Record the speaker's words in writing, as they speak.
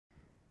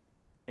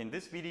In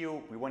this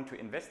video, we want to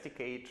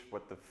investigate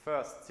what the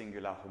first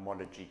singular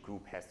homology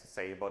group has to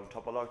say about a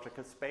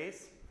topological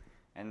space.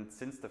 And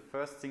since the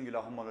first singular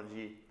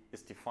homology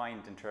is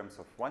defined in terms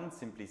of one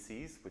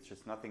simplices, which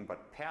is nothing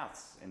but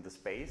paths in the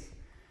space,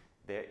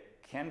 there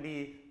can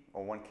be,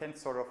 or one can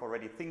sort of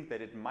already think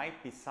that it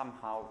might be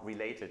somehow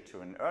related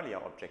to an earlier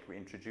object we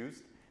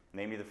introduced,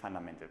 namely the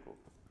fundamental group.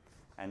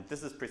 And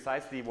this is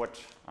precisely what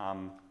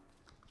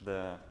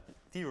the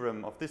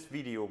theorem of this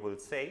video will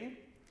say.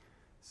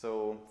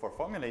 So for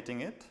formulating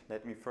it,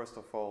 let me first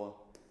of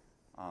all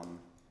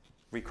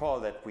recall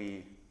that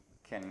we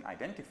can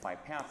identify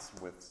paths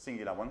with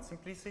singular one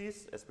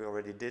simplices, as we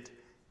already did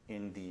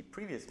in the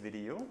previous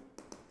video.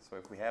 So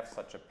if we have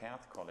such a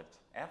path, call it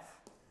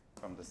f,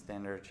 from the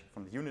standard,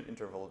 from the unit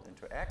interval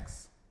into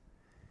x,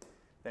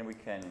 then we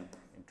can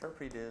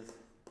interpret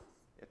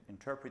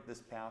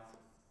this path.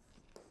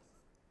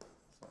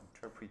 So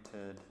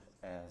interpreted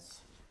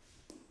as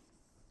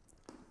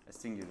a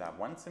singular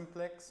one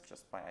simplex,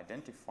 just by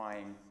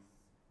identifying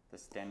the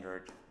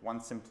standard one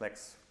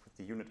simplex with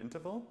the unit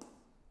interval.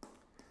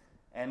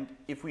 And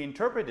if we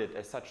interpret it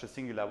as such a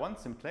singular one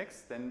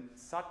simplex, then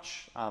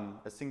such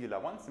a singular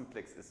one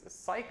simplex is a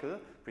cycle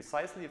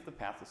precisely if the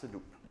path is a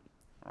loop.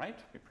 Right?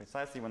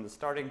 Precisely when the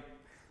starting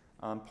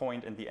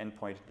point and the end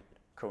point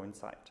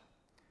coincide.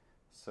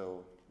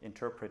 So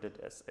interpreted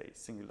as a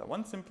singular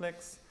one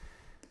simplex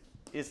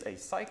is a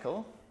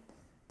cycle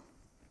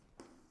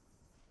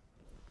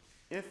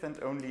if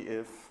and only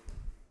if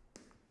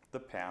the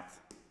path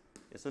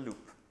is a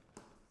loop.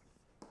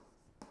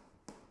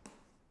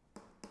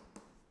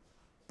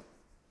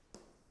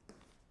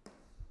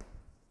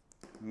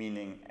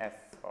 Meaning f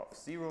of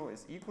 0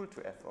 is equal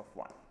to f of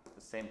 1,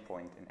 the same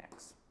point in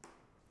x.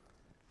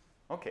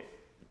 Okay,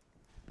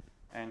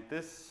 and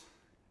this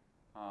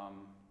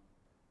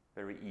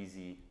very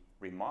easy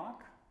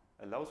remark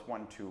allows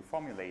one to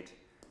formulate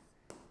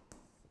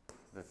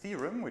the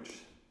theorem,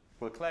 which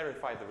will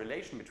clarify the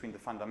relation between the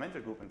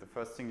fundamental group and the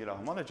first singular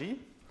homology.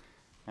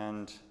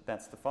 And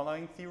that's the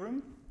following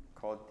theorem,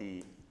 called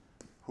the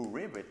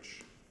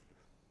Hurewicz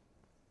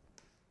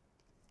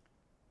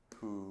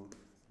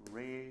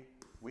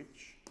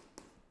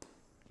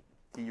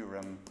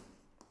theorem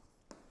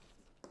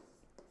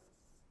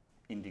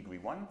in degree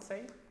 1,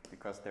 say,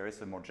 because there is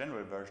a more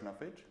general version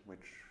of it,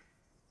 which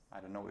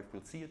I don't know if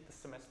we'll see it this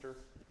semester,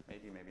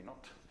 maybe, maybe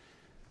not.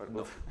 But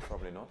no,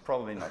 probably not.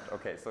 Probably not.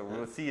 Okay, so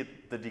we'll see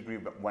it, the degree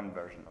 1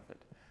 version of it.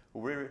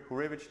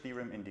 Hurewicz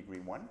theorem in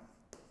degree 1.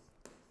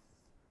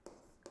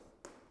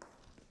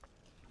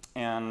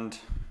 And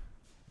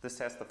this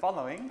says the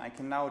following. I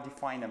can now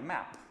define a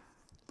map.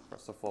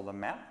 First of all, a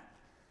map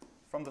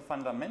from the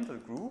fundamental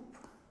group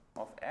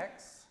of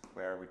x,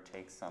 where we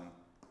take some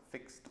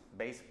fixed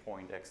base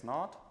point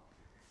x0.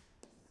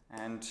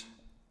 And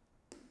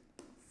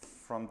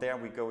from there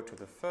we go to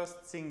the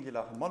first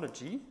singular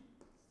homology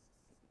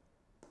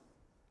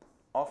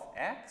of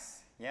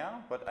x,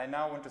 yeah, but I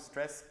now want to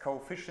stress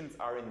coefficients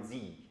are in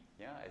z,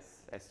 yeah,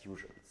 as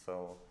usual.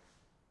 So,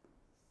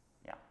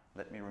 yeah,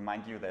 let me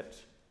remind you that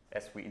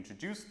as we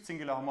introduced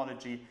singular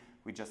homology,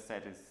 we just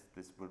said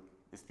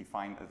is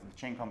defined as the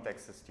chain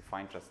complex is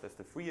defined just as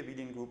the free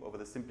abelian group over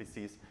the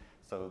simplices.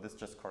 So this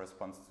just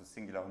corresponds to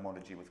singular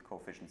homology with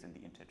coefficients in the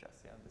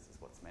integers. Yeah, this is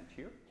what's meant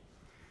here.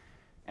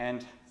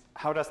 And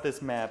how does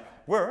this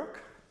map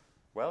work?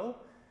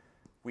 Well,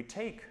 we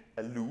take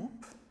a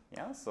loop,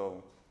 yeah,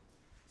 so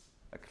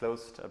a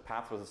closed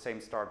path with the same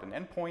start and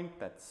end point.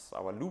 That's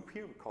our loop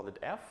here. We call it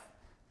f.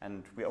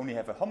 And we only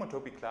have a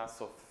homotopy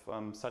class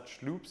of such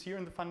loops here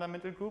in the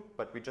fundamental group.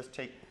 But we just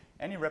take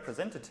any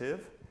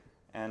representative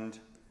and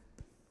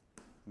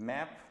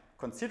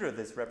consider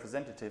this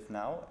representative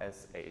now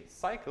as a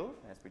cycle,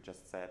 as we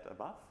just said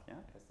above. Yeah,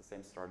 it has the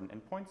same start and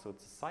end point. So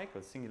it's a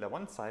cycle, singular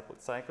one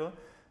cycle.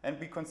 And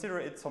we consider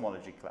its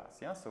homology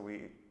class. Yeah, so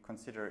we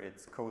consider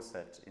its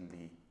coset in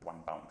the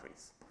one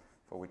boundaries,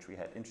 for which we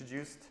had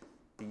introduced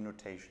the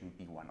notation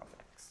b1 of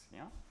x.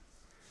 Yeah?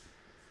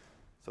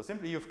 So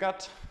simply you've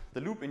got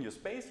the loop in your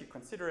space, you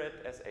consider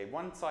it as a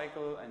one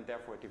cycle, and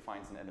therefore it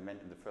defines an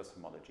element in the first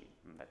homology.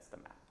 And that's the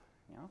map.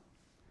 Yeah?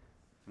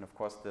 And of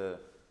course the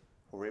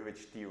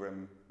Hurewicz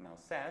theorem now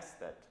says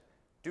that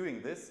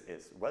doing this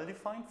is well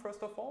defined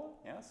first of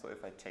all. Yeah? So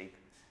if I take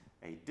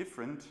a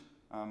different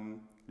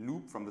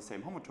loop from the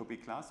same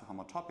homotopy class, a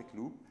homotopic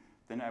loop,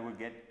 then I will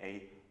get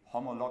a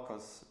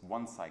homologous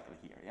one cycle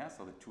here. Yeah?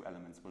 So the two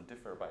elements will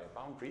differ by a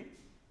boundary.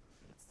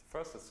 That's the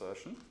first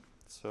assertion.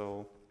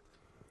 So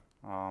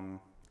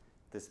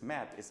this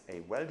map is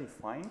a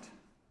well-defined.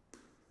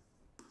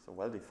 So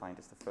well-defined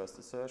is the first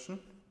assertion.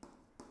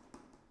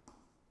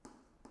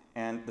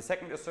 And the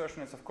second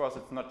assertion is, of course,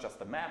 it's not just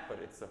a map, but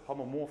it's a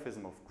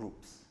homomorphism of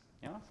groups.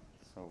 Yeah?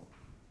 So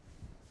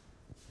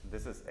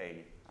this is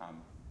a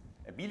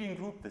abelian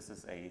group. This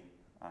is a,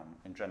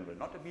 in general,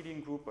 not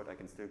abelian group, but I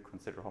can still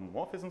consider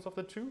homomorphisms of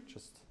the two,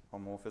 just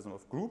homomorphism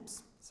of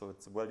groups. So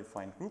it's a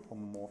well-defined group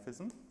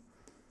homomorphism.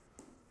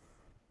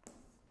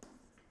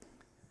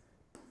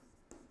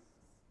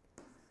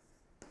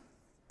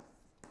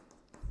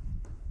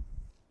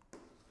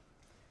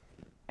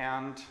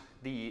 And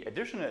the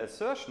additional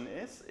assertion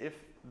is if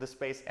the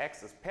space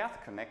X is path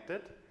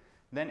connected,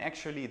 then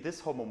actually this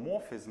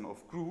homomorphism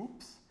of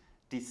groups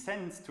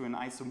descends to an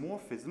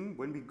isomorphism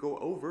when we go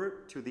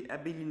over to the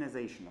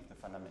abelianization of the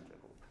fundamental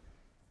group.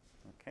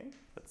 Okay,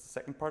 that's the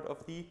second part of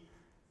the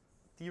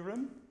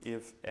theorem.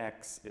 If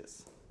X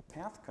is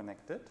path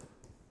connected,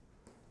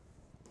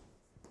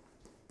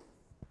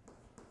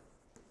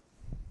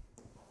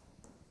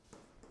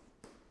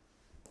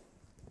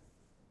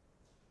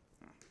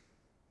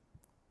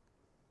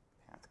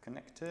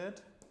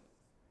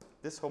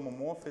 this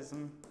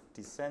homomorphism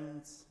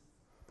descends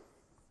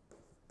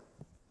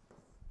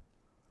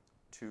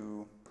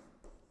to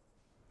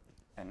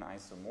an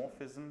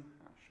isomorphism.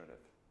 I should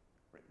have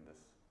written this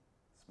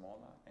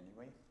smaller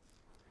anyway.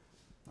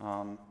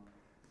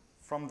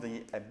 From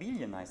the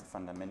abelianized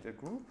fundamental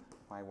group,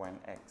 y1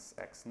 x,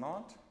 x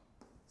naught.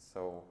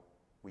 So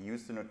we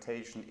use the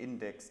notation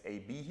index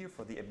AB here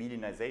for the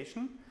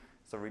abelianization.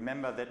 So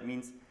remember that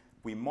means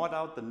we mod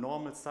out the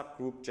normal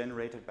subgroup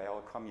generated by our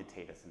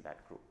commutators in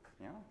that group.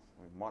 Yeah?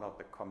 We mod out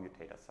the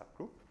commutator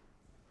subgroup.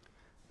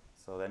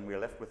 So then we're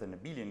left with an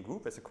abelian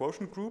group as a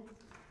quotient group.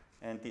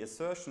 And the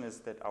assertion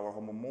is that our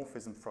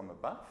homomorphism from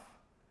above,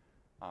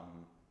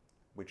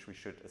 which we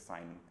should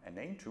assign a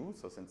name to,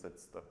 so since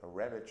it's the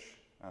Hurewicz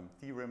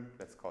theorem,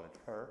 let's call it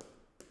her.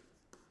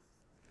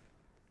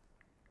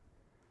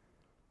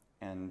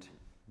 And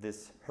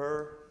this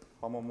her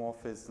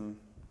homomorphism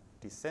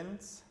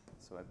descends,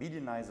 so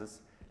abelianizes,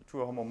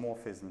 to a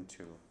homomorphism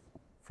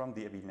from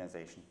the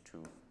abelianization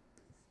to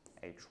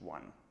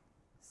H1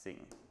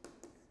 thing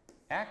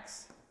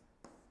X.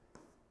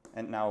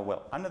 And now,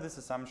 well, under this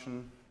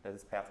assumption that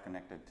it's path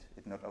connected,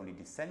 it not only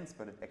descends,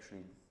 but it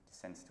actually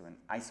descends to an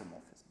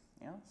isomorphism.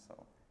 Yeah? So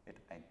it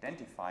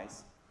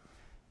identifies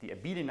the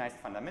abelianized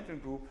fundamental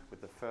group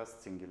with the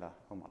first singular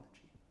homology.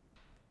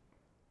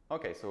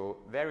 Okay, so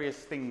various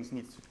things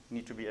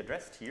need to be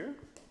addressed here.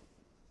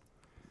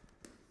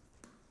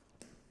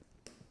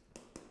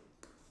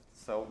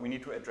 So we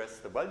need to address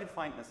the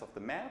well-definedness of the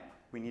map.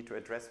 We need to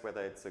address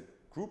whether it's a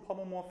group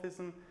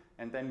homomorphism,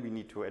 and then we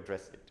need to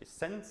address it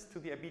descends to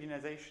the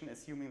abelianization,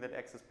 assuming that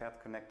X is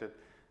path connected,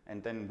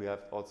 and then we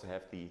also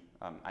have the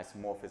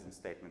isomorphism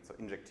statement, so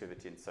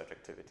injectivity and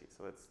surjectivity.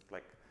 So it's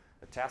like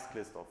a task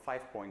list of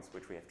 5 points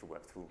which we have to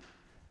work through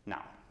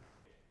now.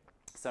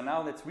 So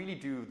now let's really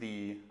do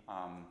the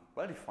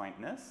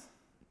well-definedness.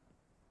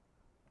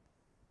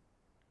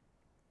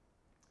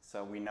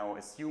 So we now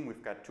assume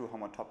we've got two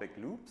homotopic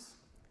loops.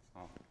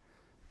 So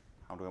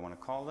how do I want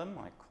to call them?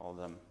 I call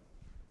them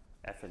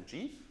F and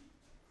G.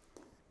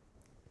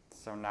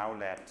 So now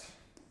let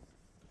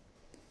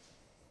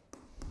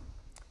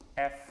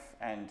F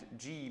and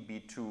G be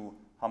two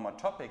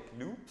homotopic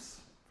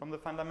loops from the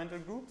fundamental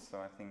group. So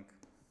I think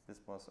this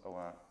was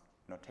our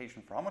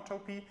notation for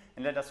homotopy.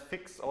 And let us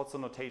fix also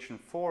notation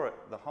for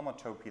the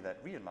homotopy that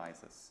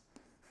realizes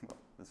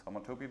this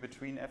homotopy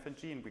between F and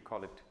G, and we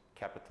call it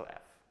capital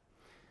F.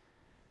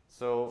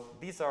 So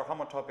these are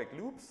homotopic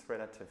loops,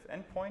 relative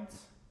endpoints.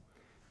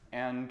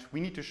 And we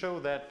need to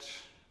show that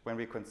when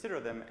we consider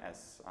them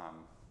as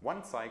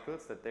one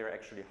cycles, that they're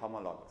actually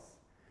homologous.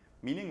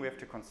 Meaning we have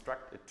to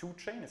construct a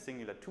two-chain, a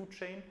singular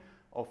two-chain,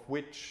 of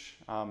which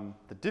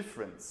the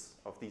difference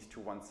of these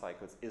two one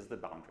cycles is the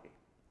boundary.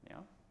 Yeah?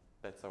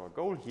 That's our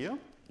goal here.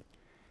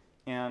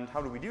 And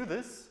how do we do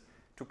this?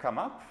 To come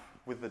up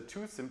with the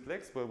two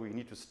simplex, well, we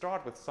need to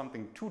start with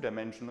something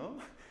two-dimensional,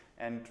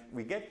 and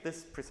we get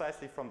this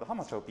precisely from the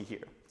homotopy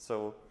here.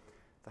 So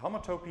the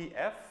homotopy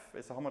F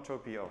is a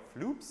homotopy of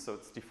loops, so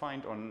it's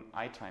defined on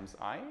I times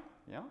I,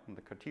 yeah, on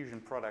the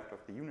Cartesian product of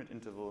the unit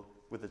interval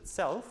with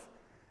itself.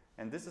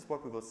 And this is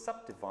what we will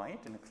subdivide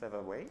in a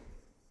clever way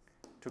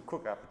to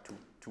cook up a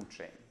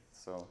two-chain.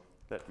 So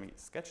let me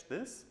sketch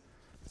this.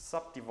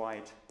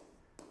 Subdivide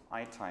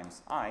I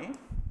times I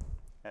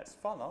as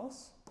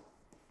follows.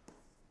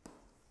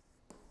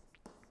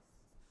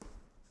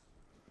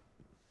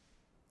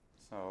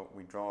 So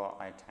we draw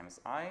I times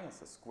I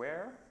as a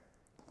square,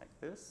 like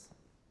this.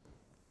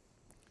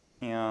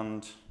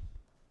 And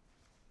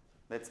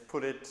let's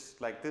put it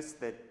like this,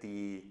 that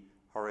the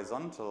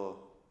horizontal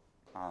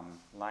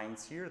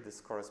lines here, this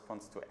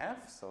corresponds to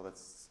F. So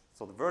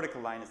the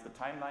vertical line is the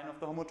timeline of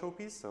the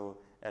homotopy. So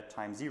at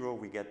time 0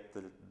 we get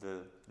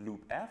the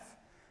loop F,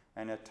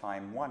 and at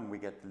time 1 we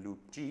get the loop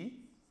G.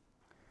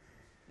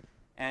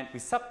 And we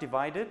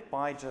subdivide it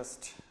by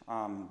just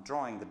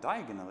drawing the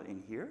diagonal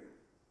in here,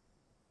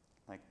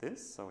 like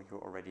this. So you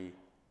already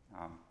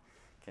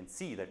can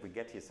see that we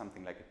get here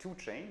something like a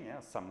two-chain,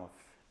 yeah, sum of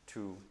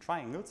two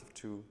triangles of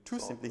two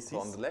simplices. So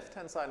on the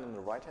left-hand side and on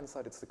the right-hand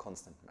side, it's the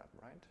constant map,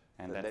 right?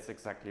 And that's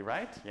exactly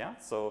right, yeah.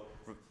 So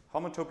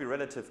homotopy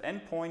relative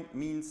endpoint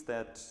means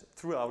that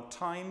throughout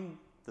time,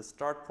 the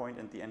start point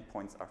and the end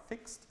points are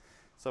fixed.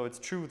 So it's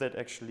true that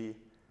actually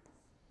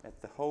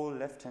at the whole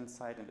left-hand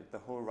side and at the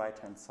whole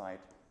right-hand side,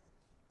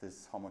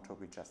 this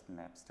homotopy just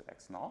maps to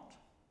X naught.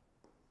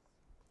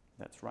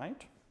 That's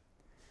right.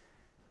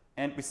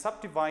 And we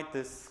subdivide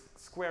this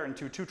square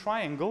into two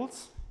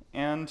triangles,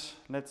 and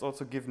let's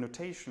also give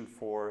notation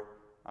for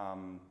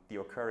the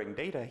occurring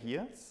data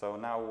here. So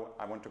now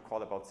I want to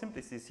call about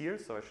simplices here,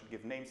 so I should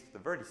give names to the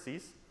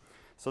vertices.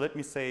 So let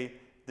me say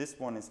this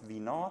one is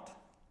V0,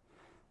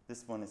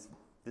 this one is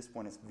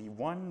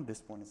V1,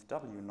 this one is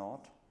W0,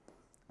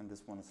 and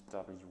this one is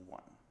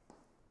W1.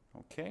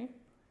 Okay,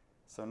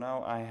 so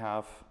now I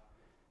have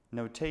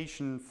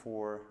notation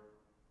for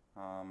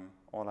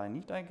all I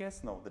need, I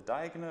guess. No, the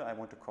diagonal, I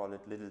want to call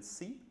it little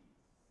c.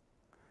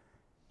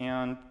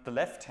 And the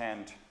left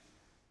hand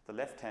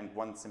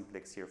one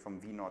simplex here from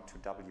V0 to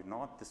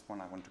W0, this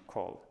one I want to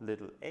call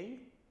little a.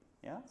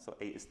 Yeah, so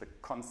a is the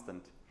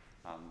constant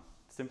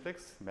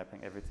simplex,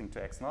 mapping everything to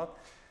x0.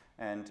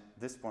 And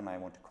this one I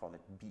want to call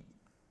it b.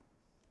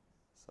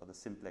 So the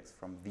simplex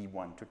from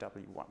V1 to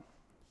W1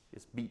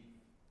 is b.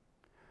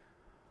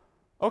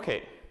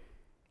 Okay,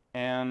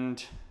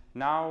 and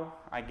now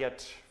I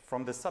get,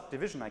 from the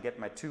subdivision, I get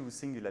my two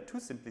singular two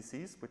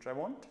simplices, which I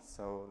want.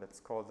 So let's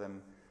call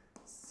them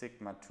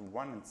sigma 2,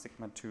 1 and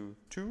sigma 2,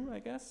 2, I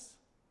guess.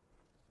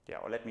 Yeah,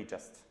 or let me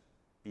just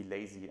be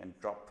lazy and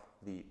drop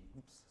the,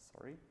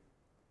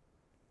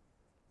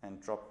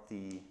 and drop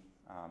the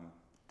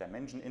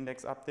dimension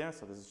index up there.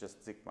 So this is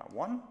just sigma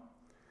 1.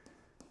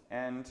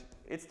 And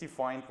it's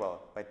defined,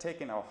 well, by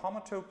taking our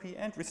homotopy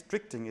and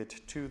restricting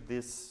it to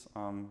this,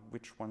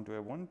 which one do I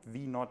want?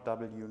 V0,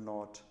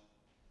 W0,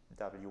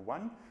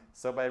 W1.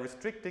 So by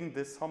restricting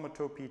this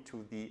homotopy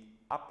to the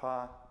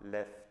upper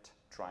left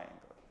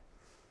triangle.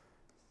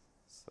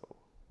 So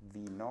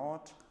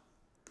V0,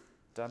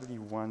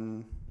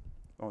 W1,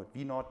 or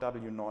V0,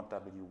 W0,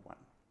 W1.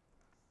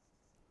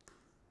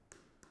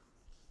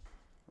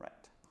 Right.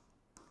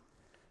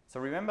 So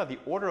remember, the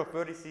order of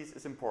vertices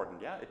is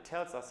important, yeah? It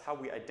tells us how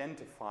we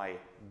identify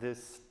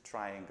this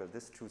triangle,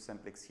 this two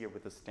simplex here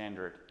with the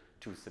standard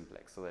two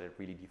simplex, so that it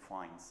really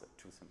defines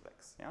a two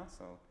simplex, yeah?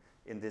 So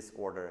in this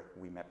order,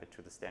 we map it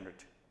to the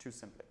standard two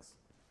simplex.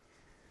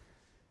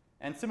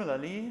 And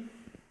similarly,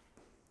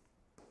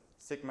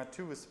 sigma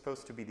 2 is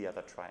supposed to be the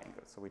other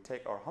triangle. So we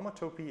take our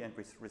homotopy and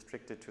we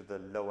restrict it to the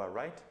lower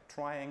right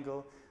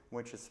triangle,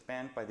 which is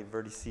spanned by the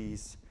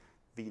vertices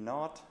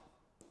V0,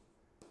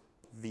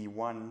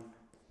 V1,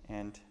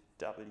 and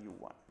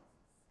W1.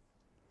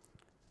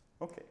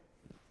 Okay.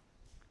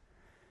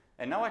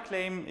 And now I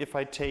claim if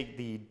I take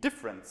the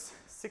difference,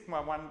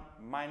 sigma 1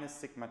 minus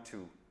sigma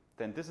 2,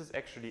 then this is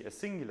actually a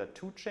singular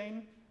two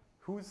chain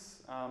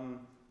whose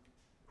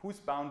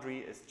boundary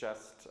is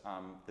just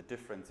the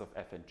difference of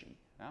f and g,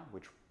 yeah?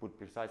 Which would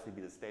precisely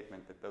be the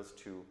statement that those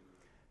two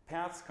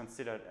paths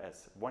considered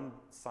as one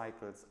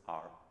cycles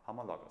are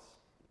homologous.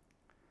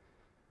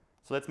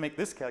 So let's make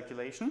this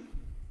calculation.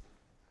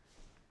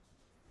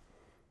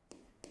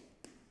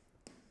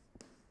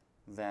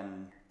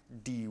 Then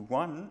D2,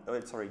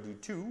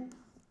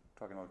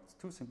 talking about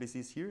two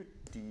simplices here,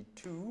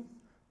 D2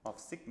 of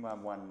sigma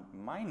 1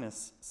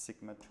 minus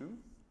sigma 2.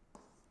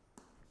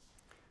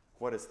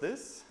 What is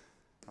this?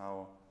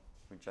 Now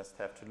we just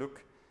have to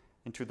look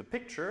into the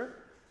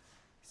picture.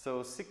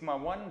 So sigma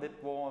 1,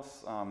 that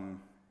was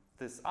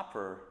this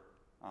upper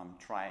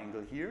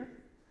triangle here.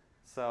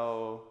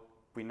 So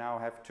we now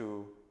have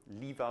to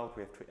leave out,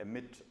 we have to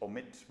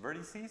omit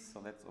vertices. So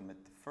let's omit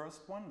the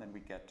first one, then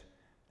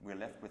we're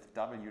left with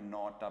W0,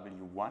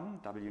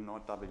 W1,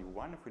 W0,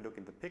 W1. If we look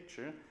in the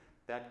picture,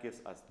 that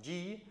gives us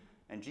G,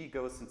 and G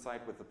goes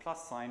inside with the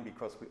plus sign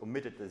because we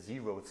omitted the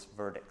zeroth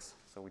vertex.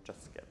 So we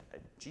just get a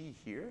G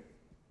here.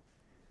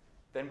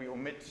 Then we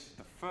omit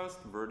the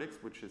first vertex,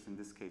 which is in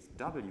this case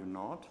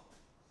W0.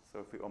 So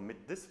if we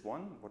omit this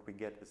one, what we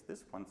get is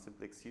this one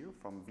simplex here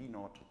from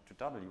V0 to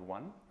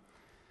W1.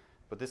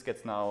 But this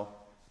gets now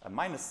a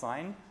minus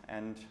sign,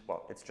 and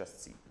well, it's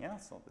just C. Yeah,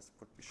 so this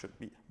should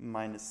be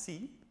minus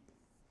C.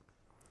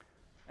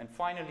 And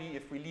finally,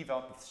 if we leave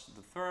out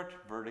the third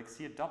vertex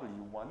here,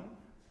 W1,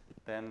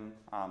 then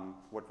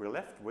what we're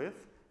left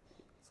with,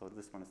 so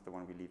this one is the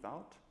one we leave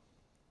out.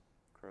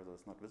 Cursor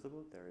is not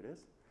visible, there it is.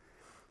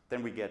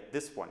 Then we get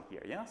this one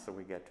here, yeah? So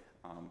we get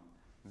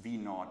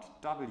V0,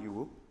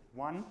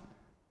 W1.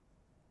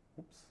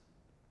 Oops,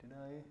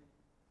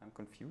 I'm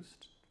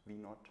confused.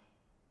 V0.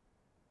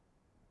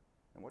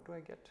 And what do I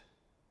get?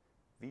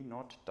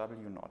 V0,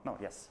 W0. No,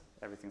 yes,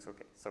 everything's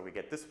okay. So we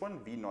get this one,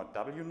 V0,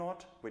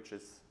 W0, which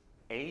is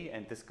A,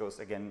 and this goes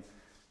again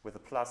with a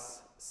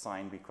plus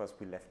sign because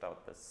we left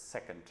out the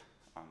second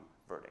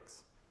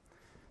vertex.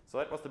 So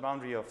that was the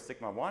boundary of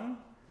sigma 1.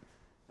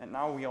 And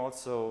now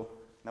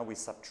we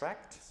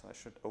subtract, so I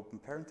should open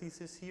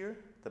parentheses here,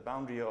 the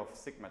boundary of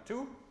sigma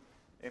 2.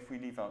 If we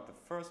leave out the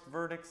first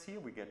vertex here,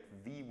 we get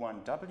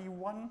V1,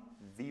 W1.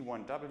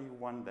 V1,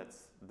 W1,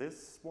 that's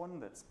this one,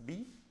 that's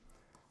B,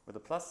 with a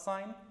plus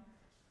sign.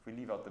 If we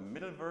leave out the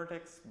middle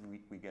vertex,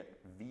 we get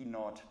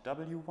V0,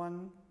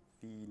 W1,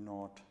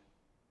 V0,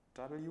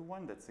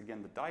 W1, that's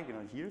again the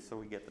diagonal here, so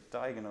we get the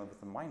diagonal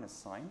with a minus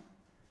sign.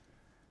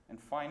 And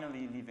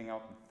finally, leaving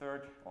out the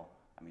third,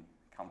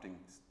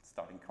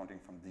 starting counting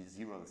from the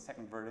 0, the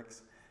second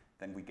vertex,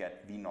 then we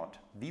get V0,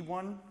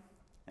 V1,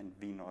 and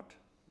V0,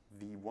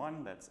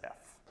 V1, that's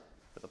F,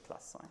 with a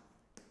plus sign.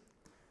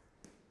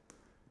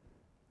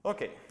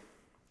 Okay,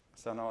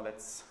 So now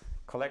let's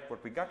collect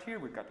what we got here.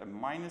 We got a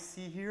minus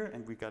c here,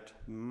 and we got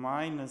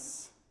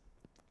minus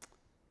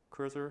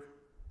cursor.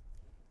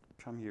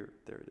 Come here,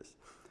 there it is.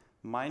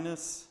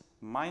 Minus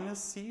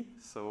c,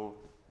 so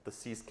the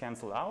c's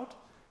cancel out,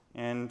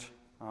 and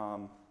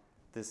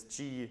this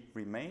g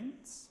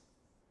remains.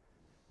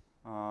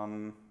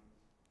 Right.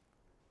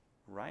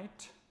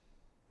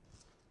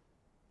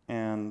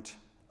 And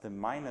the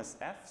minus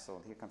f, so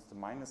here comes the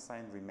minus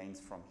sign, remains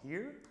from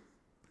here.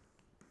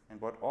 And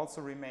what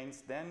also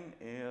remains then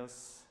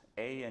is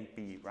a and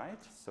b,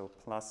 right? So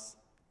plus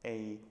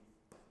a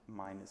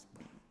minus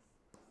b.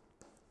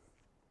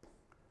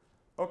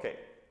 Okay.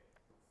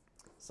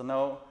 So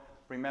now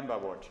remember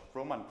what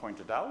Roman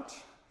pointed out.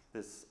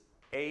 This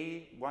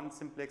a1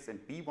 simplex and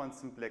b1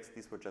 simplex,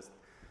 these were just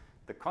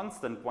the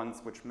constant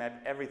ones which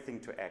map everything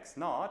to x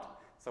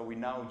naught. So we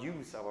now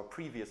use our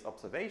previous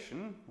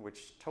observation,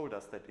 which told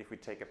us that if we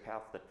take a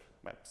path that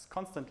maps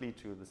constantly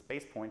to the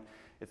space point,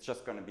 it's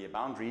just going to be a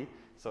boundary.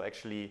 So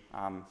actually,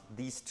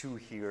 these two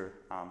here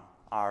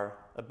are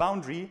a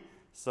boundary.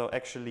 So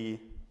actually,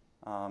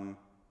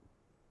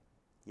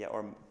 yeah,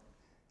 or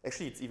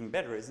actually it's even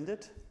better, isn't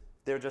it?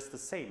 They're just the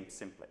same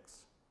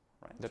simplex,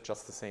 right? They're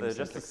just the same. They're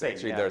just the same.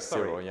 Actually, yeah, there's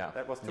sorry, 0, yeah.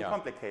 That was too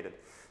complicated.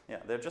 Yeah,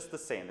 they're just the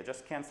same. They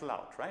just cancel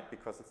out, right?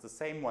 Because it's the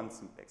same one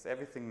simplex.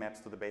 Everything maps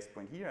to the base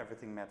point here.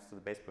 Everything maps to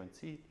the base point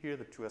c here.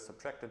 The two are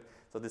subtracted.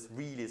 So this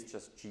really is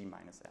just g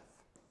minus f.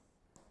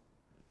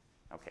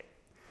 Okay.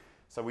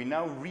 So we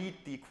now read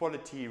the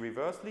equality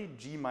reversely.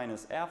 G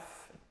minus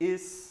f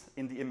is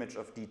in the image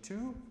of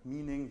D2,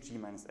 meaning g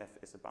minus f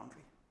is a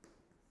boundary.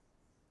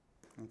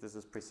 And this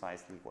is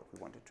precisely what we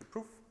wanted to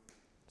prove.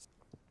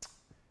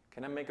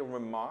 Can I make a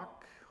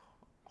remark,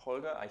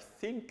 Holger? I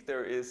think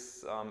there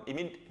is, I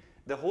mean,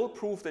 the whole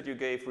proof that you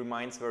gave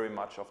reminds very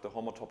much of the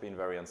homotopy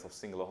invariance of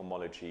singular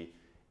homology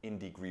in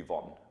degree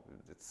 1.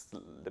 It's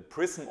the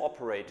prism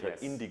operator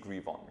in degree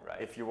 1,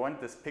 right? If you want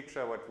this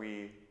picture, what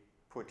we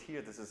put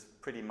here, this is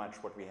pretty much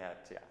what we had.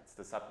 Yeah,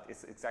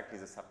 it's exactly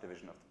the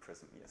subdivision of the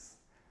prism, yes.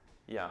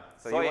 Yeah.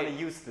 So you want to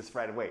use this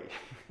right away.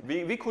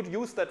 we could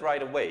use that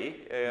right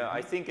away.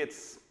 I think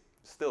it's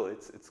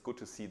good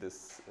to see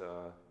this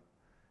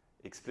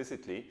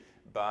explicitly.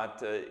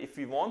 But if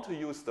we want to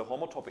use the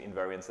homotopy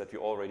invariance that we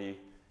already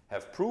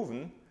have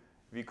proven,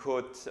 we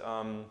could,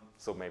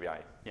 so maybe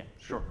I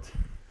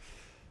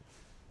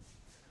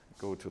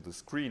go to the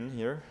screen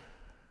here.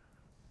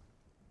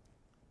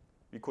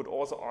 We could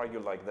also argue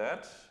like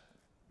that.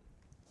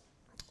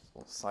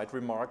 So side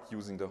remark,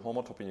 using the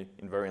homotopy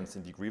invariance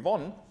in degree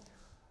 1,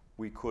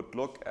 we could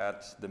look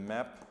at the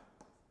map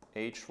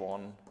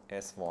H1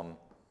 S1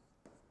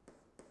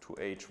 to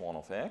H1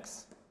 of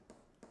x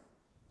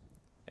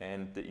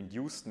and the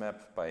induced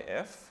map by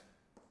f.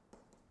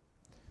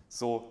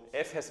 So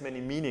f has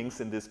many meanings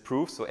in this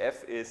proof. So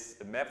f is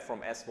a map from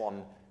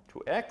S1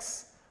 to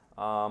x.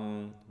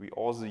 We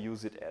also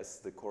use it as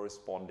the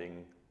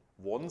corresponding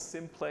one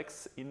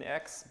simplex in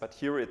x, but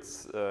here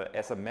it's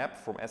as a map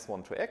from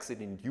S1 to x. It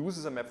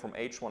induces a map from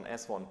H1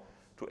 S1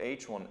 to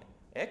H1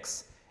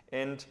 x.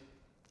 And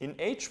in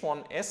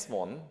H1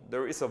 S1,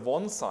 there is a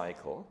one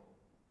cycle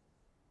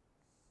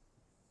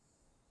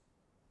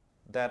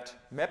that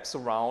wraps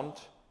around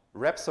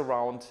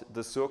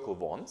the circle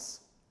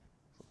once.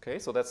 Okay,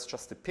 so that's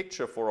just a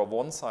picture for a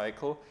one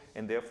cycle,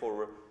 and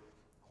therefore a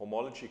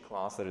homology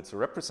class that it's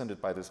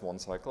represented by this one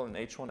cycle in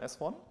H1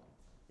 S1.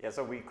 Yeah,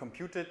 so we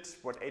computed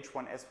what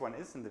H1 S1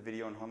 is in the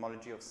video on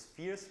homology of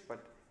spheres,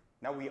 but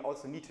now we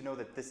also need to know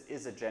that this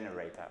is a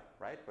generator,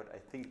 right? But I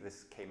think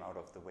this came out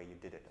of the way you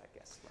did it, I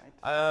guess,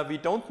 right? We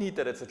don't need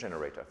that it's a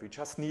generator. We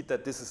just need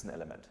that this is an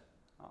element.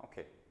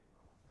 Okay.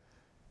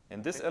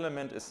 And this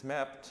element is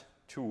mapped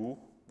to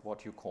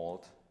what you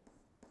called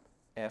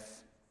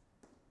f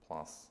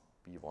plus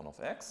b1 of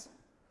x,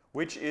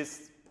 which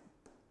is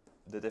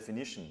the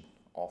definition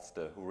of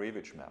the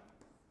Hurewicz map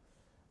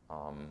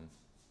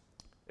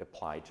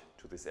applied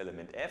to this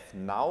element f,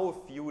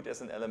 now viewed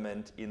as an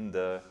element in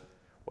the,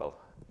 well,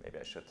 maybe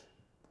I should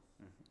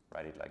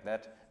write it like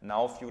that,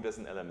 now viewed as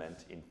an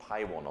element in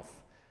pi1 of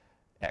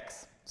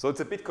x. So it's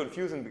a bit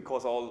confusing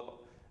because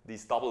all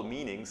these double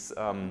meanings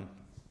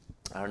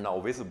are now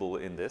visible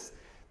in this.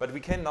 But we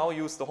can now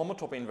use the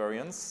homotopy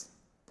invariance,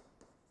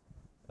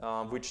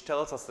 which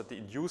tells us that the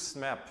induced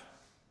map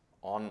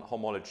on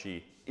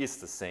homology is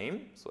the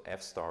same. So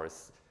f star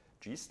is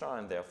g star,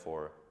 and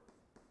therefore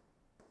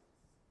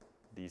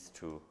these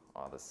two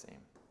are the same.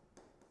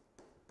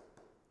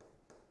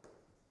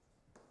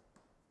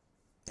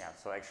 Yeah,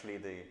 so actually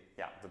the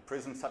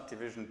prism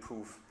subdivision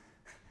proof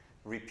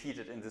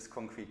repeated in this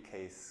concrete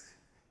case,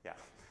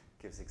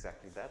 gives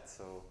exactly that.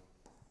 So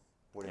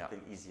would have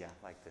been easier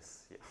like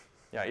this. Yeah.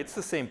 Yeah, it's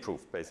the same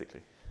proof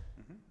basically.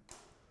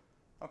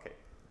 Okay.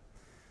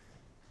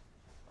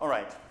 All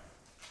right.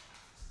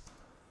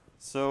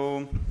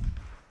 So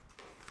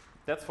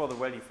that's for the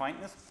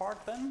well-definedness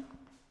part then.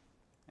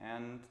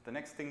 And the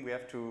next thing we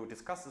have to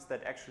discuss is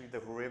that actually the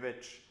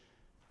Hurewicz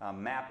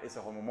map is a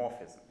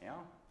homomorphism. Yeah.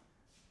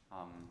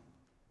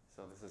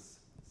 So this is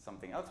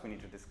something else we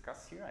need to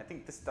discuss here? I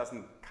think this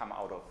doesn't come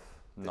out of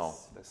this. No,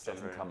 this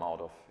doesn't come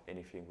out of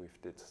anything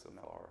we've did so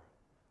far.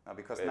 No,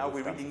 because now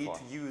we really need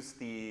to use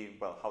the,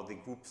 well, how the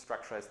group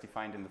structure is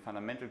defined in the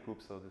fundamental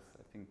group, so this,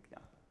 I think, yeah,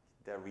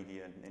 there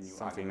really a new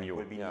argument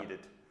will be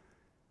needed.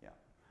 Yeah.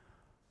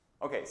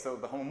 Okay, so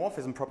the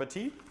homomorphism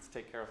property, let's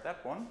take care of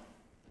that one.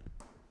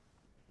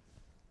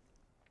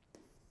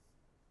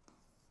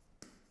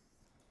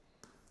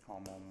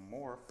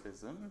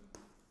 Homomorphism.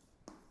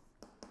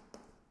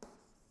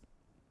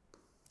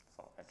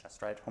 So I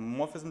just write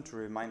homomorphism to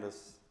remind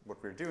us what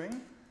we're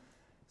doing.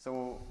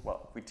 So,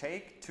 well, we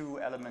take two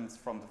elements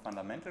from the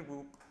fundamental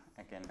group,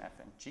 again F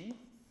and G.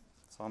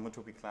 So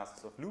homotopy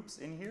classes of loops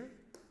in here.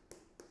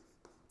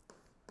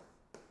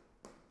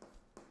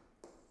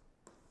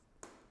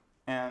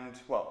 And,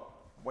 well,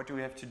 what do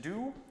we have to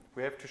do?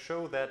 We have to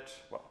show that,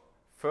 well,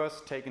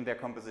 first taking their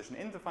composition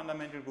in the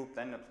fundamental group,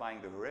 then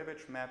applying the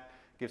Hurewicz map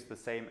gives the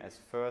same as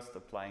first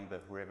applying the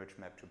Hurewicz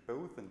map to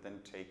both and then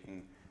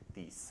taking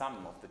the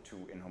sum of the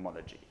two in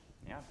homology.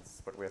 Yeah, this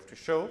is what we have to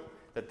show,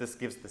 that this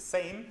gives the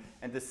same,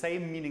 and the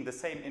same meaning the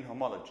same in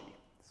homology.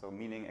 So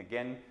meaning,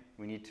 again,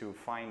 we need to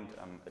find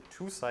a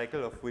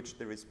two-cycle of which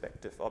the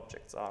respective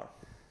objects are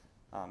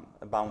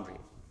a boundary.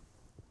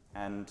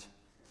 And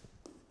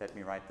let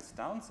me write this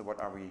down. So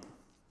what are we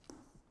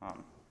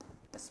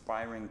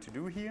aspiring to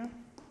do here?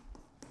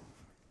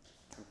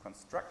 To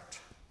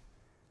construct.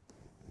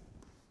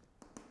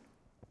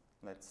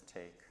 Let's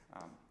take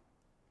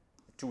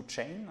two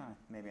chain,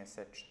 maybe I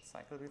said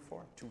cycle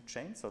before, two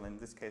chain, so in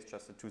this case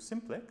just a two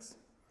simplex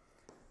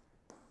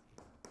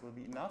will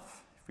be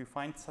enough if we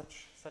find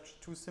such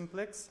two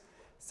simplex,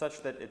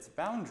 such that its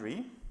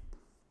boundary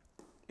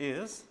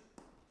is,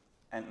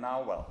 and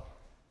now, well,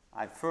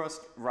 I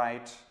first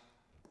write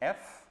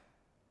F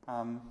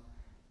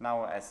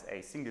now as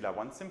a singular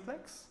one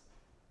simplex.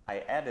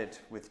 I add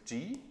it with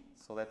G,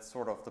 so that's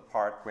sort of the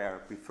part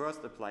where we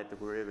first applied the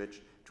Hurewicz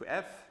to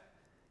F,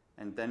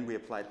 and then we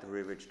applied the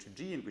Hurewicz to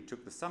G, and we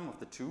took the sum of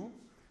the two.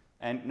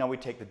 And now we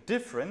take the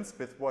difference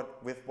with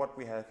what we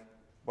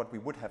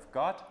would have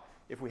got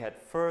if we had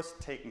first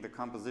taken the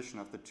composition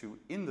of the two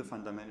in the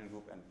fundamental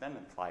group and then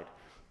applied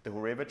the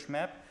Hurewicz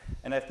map.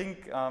 And I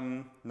think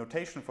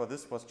notation for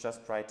this was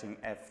just writing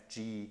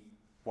FG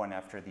one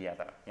after the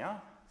other. Yeah.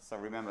 So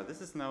remember, this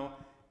is now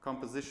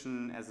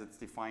composition as it's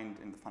defined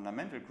in the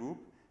fundamental group.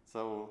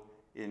 So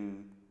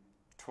in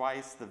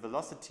twice the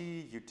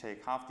velocity, you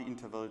take half the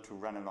interval to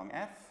run along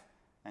F.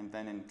 And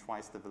then in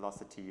twice the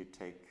velocity, you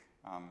take,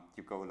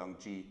 you go along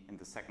G in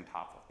the second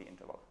half of the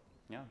interval.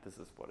 Yeah, this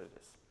is what it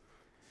is.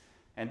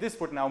 And this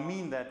would now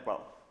mean that,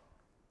 well,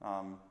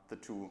 the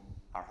two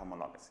are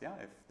homologous, yeah,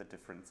 if the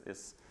difference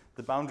is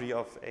the boundary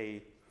of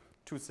a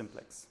two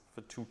simplex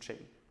for two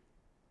chain.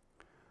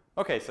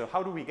 Okay, so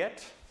how do we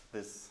get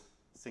this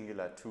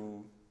singular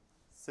two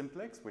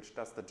simplex, which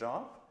does the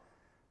job?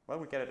 Well,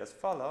 we get it as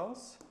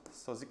follows.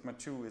 So sigma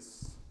 2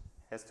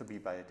 has to be,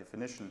 by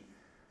definition,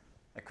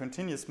 a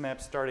continuous map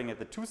starting at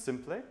the two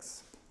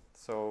simplex.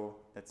 So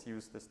let's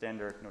use the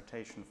standard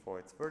notation for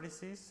its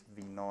vertices,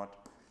 V0,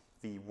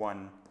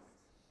 V1,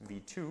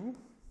 V2.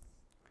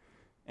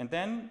 And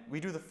then we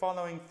do the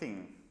following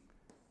thing.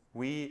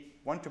 We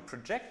want to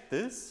project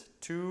this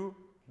to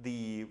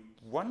the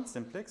one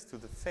simplex, to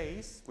the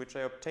face, which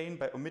I obtain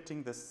by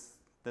omitting the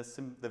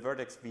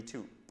vertex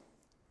V2.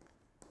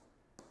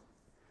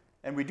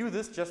 And we do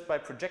this just by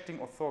projecting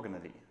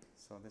orthogonally.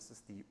 So this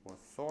is the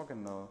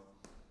orthogonal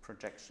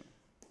projection.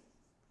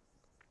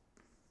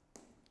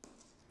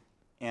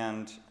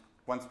 And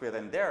once we're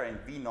then there in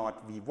V0,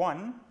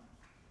 V1,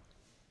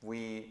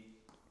 we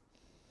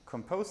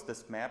compose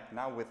this map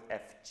now with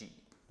FG.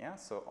 Yeah?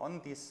 So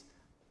on this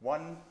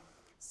one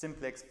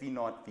simplex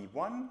V0,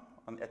 V1,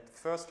 at the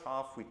first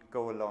half we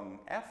go along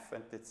F,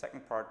 and the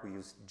second part we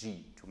use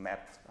G to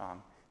map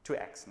to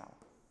X now.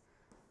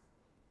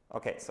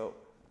 Okay, so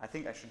I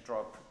think I should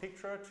draw a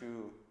picture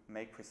to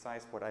make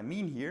precise what I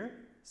mean here.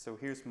 So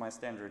here's my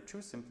standard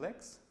two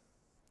simplex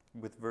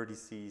with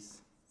vertices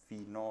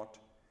V0,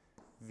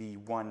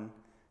 V1,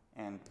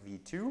 and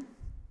V2.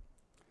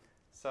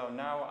 So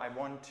now I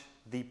want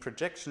the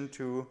projection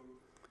to,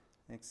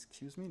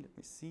 excuse me, let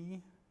me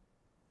see.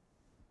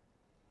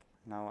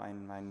 Now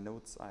in my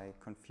notes I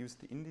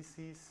confused the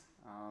indices.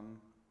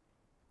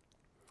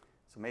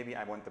 So maybe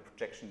I want the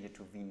projection here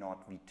to V0,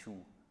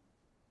 V2.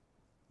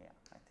 Yeah,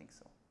 I think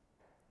so.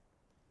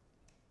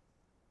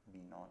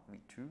 V0,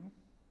 V2.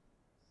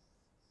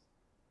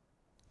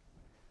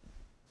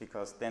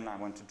 Because then I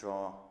want to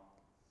draw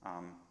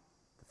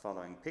the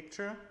following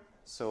picture.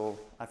 So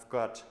I've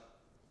got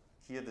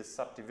here the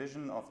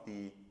subdivision of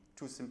the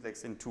two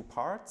simplex in two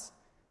parts.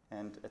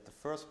 And at the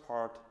first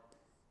part,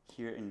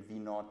 here in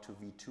V0 to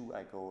V2,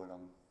 I go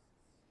along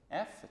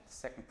F. At the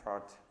second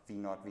part,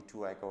 V0,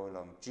 V2, I go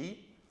along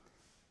G.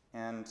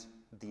 And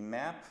the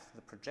map,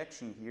 the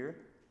projection here,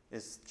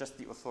 is just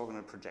the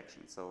orthogonal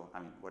projection. So, I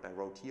mean, what I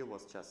wrote here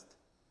was just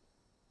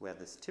where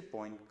this tip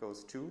point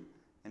goes to,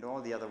 and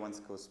all the other ones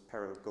go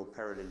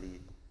parallelly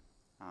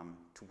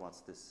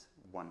towards this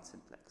one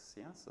simplex.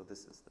 Yeah, so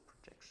this is the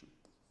projection.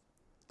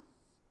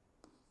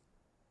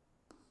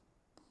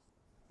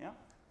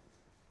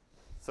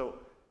 So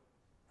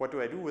what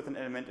do I do with an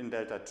element in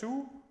delta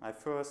 2? I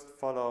first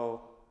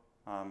follow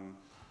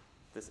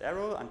this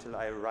arrow until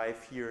I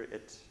arrive here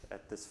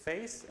at this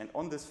face, and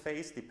on this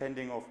face,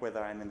 depending of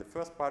whether I'm in the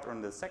first part or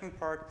in the second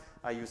part,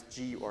 I use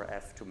G or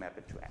F to map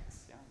it to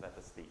X. Yeah? That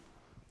is the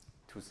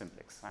two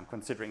simplex I'm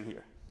considering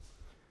here.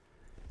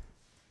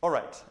 All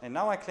right, and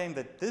now I claim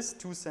that this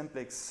two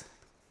simplex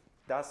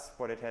does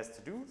what it has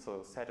to do,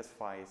 so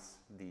satisfies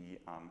the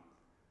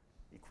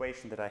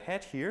equation that I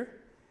had here.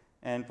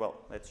 And well,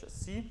 let's just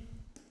see.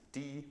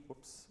 D,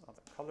 whoops,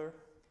 other color.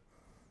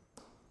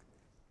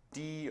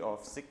 D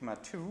of sigma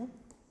 2.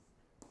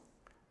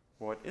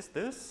 What is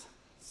this?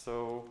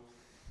 So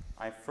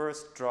I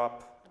first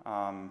drop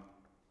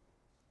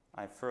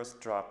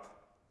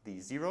the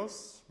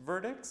zeros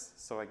vertex,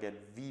 so I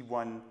get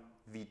V1,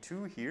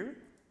 V2 here.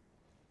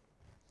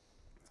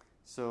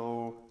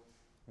 So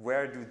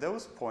where do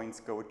those points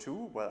go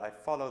to? Well, I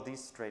follow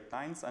these straight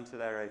lines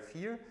until I arrive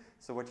here.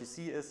 So what you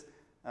see is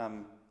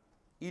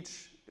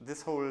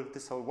this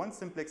whole one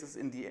simplex is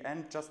in the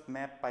end just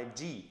mapped by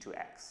G to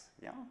X,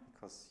 yeah,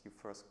 because you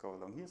first go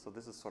along here. So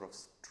this is sort of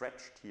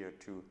stretched here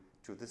to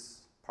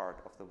this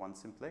part of the one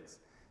simplex.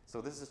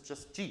 So this is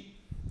just G.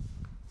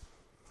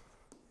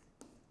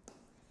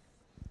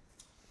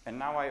 And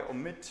now I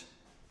omit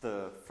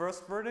the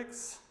first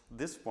vertex,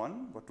 this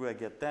one. What do I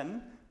get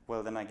then?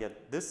 Well, then I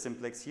get this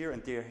simplex here,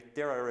 and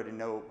there I already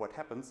know what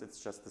happens.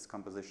 It's just this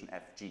composition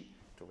FG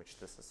to which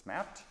this is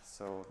mapped.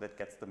 So that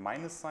gets the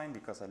minus sign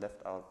because I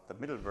left out the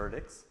middle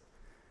vertex.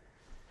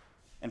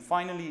 And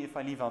finally, if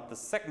I leave out the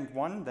second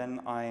one,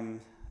 then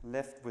I'm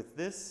left with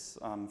this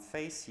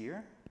face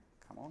here.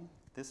 Come on,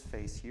 this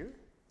face here.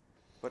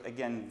 But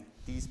again,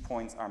 these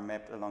points are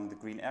mapped along the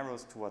green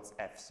arrows towards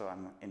F, so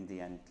I'm in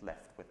the end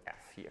left with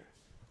F here.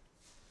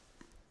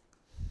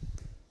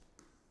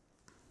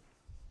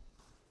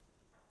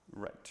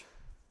 Right.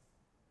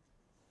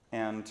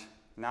 And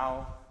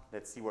now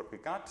let's see what we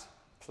got.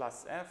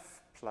 Plus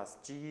F, plus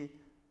G,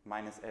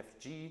 minus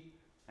FG,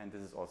 and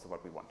this is also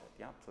what we wanted,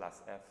 yeah?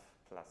 Plus F,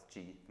 plus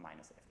G,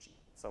 minus FG.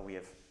 So we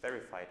have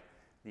verified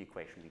the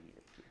equation we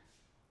needed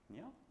here,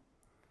 yeah?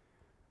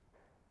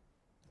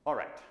 All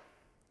right.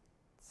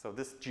 So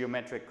this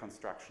geometric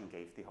construction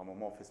gave the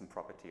homomorphism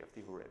property of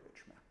the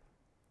Hurewicz map.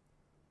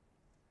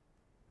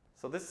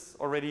 So this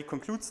already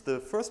concludes the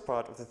first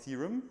part of the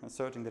theorem,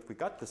 asserting that we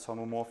got this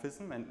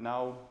homomorphism, and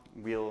now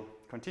we'll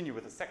continue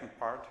with the second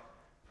part,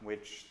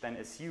 which then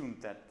assumed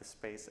that the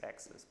space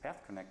X is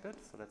path connected.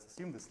 So let's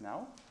assume this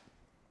now.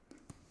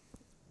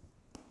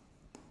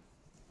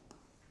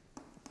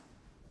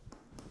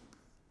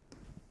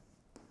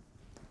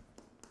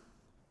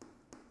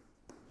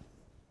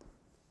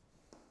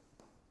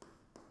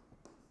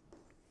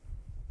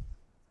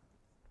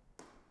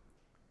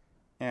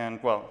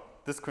 And well,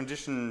 this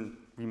condition,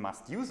 we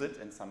must use it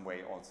in some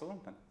way also,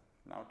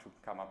 now to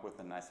come up with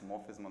an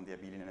isomorphism on the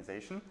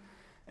abelianization.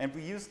 And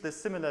we use this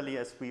similarly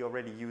as we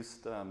already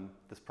used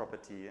this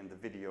property in the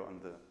video on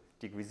the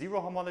degree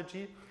 0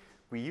 homology.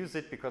 We use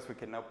it because we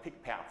can now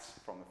pick paths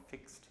from a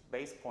fixed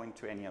base point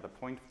to any other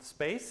point of the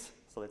space.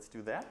 So let's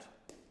do that.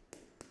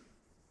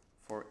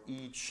 For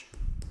each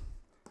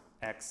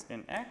x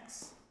in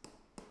X,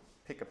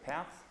 pick a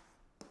path.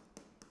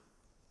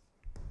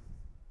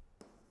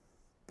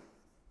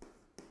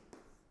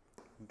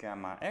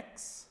 Gamma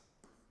x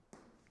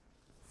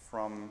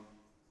from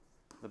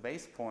the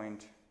base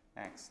point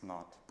x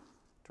naught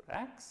to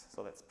X.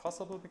 So that's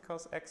possible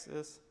because X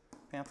is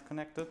path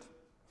connected.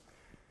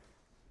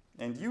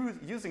 And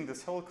using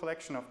this whole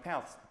collection of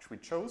paths which we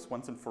chose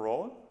once and for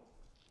all,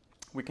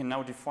 we can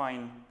now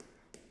define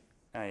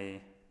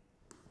a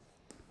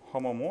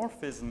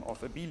homomorphism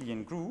of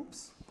abelian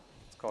groups.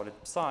 Let's call it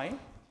psi.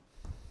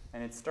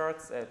 And it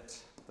starts at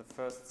the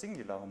first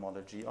singular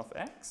homology of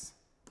X.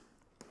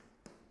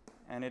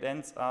 And it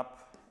ends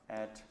up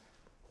at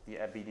the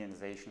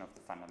abelianization of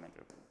the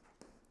fundamental group.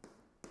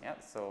 Yeah,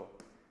 so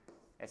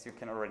as you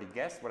can already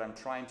guess, what I'm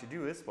trying to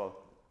do is, well,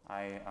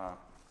 I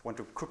want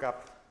to cook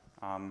up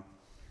an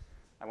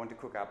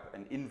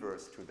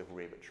inverse to the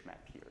Hurewicz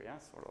map here, yeah,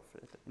 sort of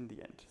in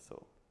the end.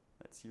 So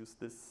let's use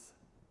this.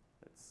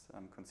 Let's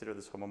consider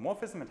this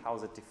homomorphism and how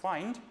is it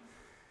defined.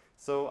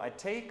 So I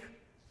take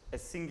a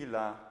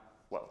singular,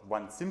 well,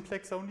 one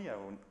simplex only. I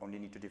only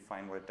need to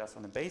define what it does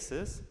on a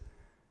basis.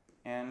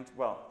 And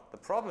well, the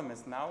problem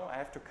is now I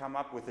have to come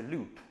up with a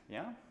loop,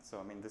 yeah? So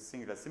I mean, this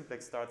singular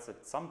simplex starts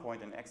at some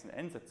point in X and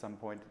ends at some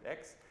point at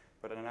X,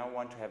 but I now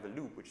want to have a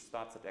loop which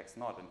starts at X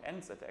naught and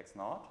ends at X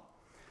naught.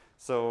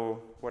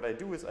 So what I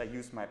do is I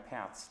use my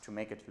paths to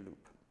make it a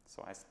loop.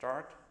 So I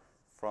start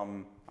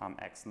from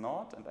X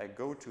naught and I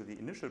go to the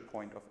initial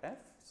point of F,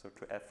 so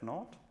to F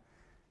naught.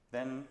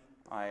 Then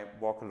I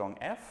walk along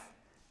F,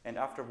 and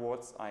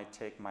afterwards I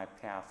take my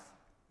path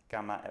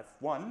gamma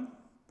F1.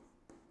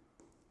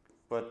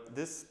 But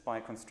this, by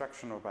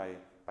construction or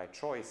by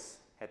choice,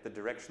 had the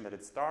direction that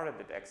it started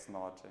at X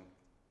naught and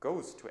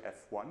goes to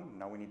F1.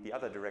 Now we need the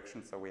other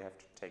direction, so we have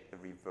to take the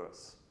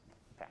reverse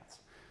path.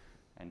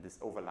 And this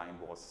overline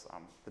was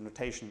the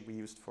notation we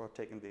used for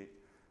taking the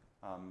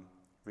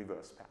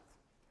reverse path.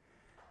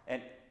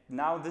 And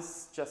now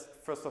this just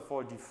first of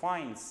all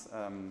defines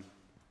an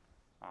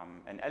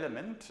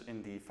element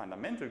in the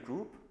fundamental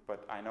group,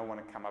 but I now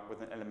want to come up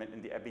with an element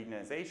in the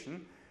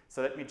abelianization.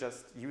 So let me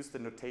just use the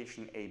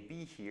notation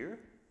AB here,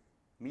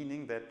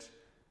 meaning that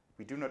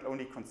we do not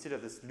only consider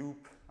this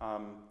loop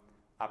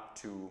up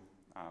to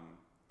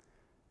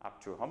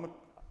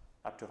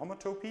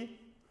homotopy,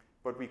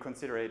 but we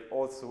consider it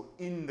also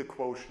in the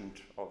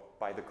quotient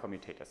by the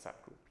commutator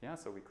subgroup. Yeah,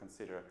 so we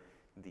consider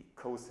the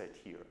coset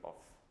here of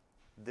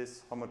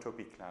this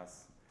homotopy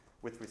class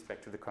with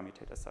respect to the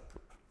commutator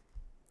subgroup.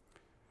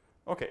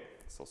 Okay,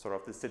 so sort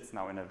of this sits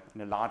now in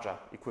a larger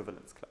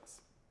equivalence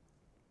class.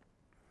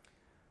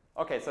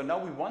 Okay, so now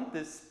we want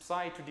this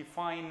psi to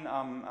define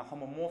a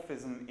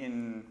homomorphism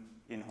in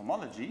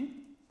homology.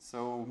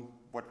 So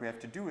what we have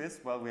to do is,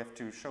 well, we have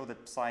to show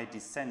that psi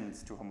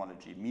descends to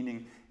homology,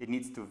 meaning it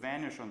needs to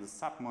vanish on the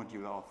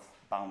submodule of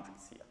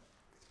boundaries here.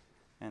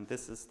 And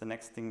this is the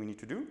next thing we need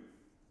to do.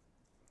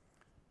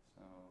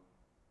 So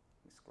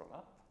we scroll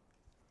up.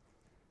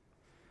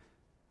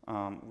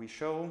 We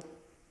show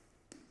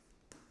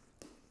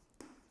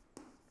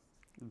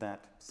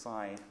that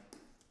psi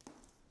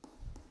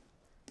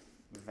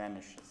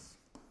vanishes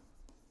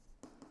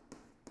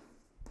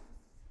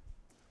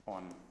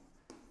on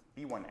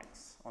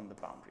B1x on the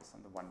boundaries,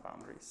 on the one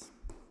boundaries.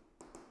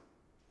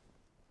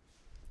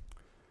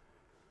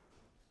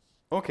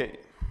 Okay,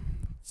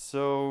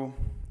 so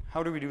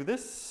how do we do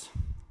this?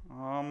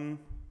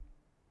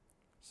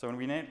 So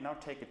we now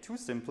take a 2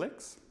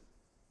 simplex.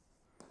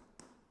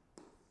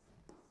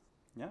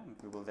 Yeah,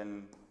 we will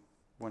then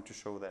want to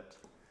show that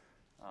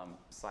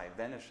psi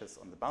vanishes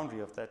on the boundary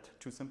of that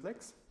 2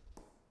 simplex.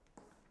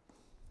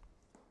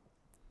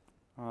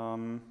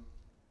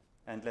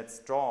 And let's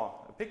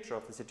draw a picture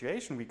of the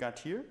situation we got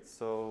here.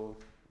 So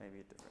maybe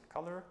a different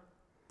color.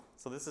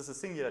 So this is a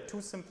singular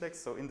 2 simplex.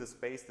 So in the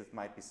space that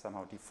might be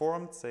somehow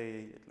deformed.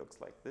 Say it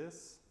looks like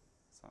this,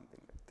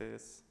 something like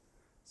this,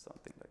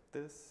 something like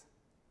this,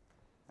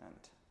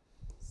 and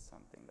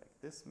something like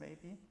this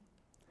maybe.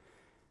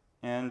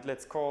 And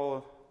let's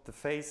call the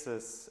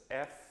faces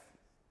F,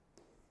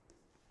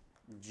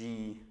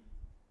 G,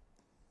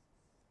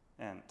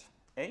 and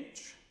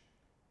H.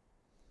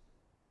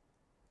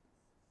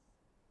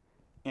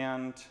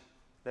 And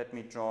let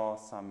me draw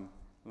some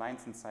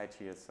lines inside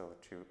here so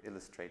to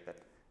illustrate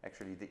that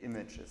actually the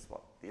image is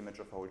the image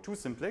of a whole 2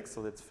 simplex.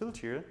 So that's filled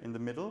here in the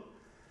middle.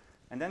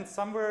 And then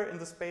somewhere in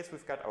the space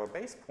we've got our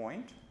base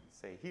point,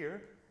 say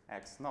here,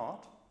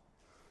 x0.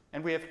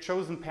 And we have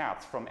chosen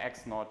paths from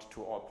x0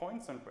 to all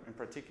points, and in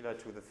particular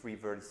to the 3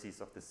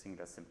 vertices of the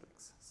singular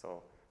simplex.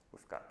 So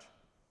we've got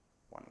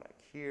one like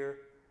here,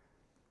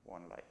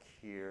 one like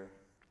here,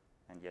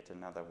 and yet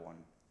another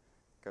one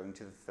going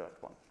to the third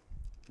one.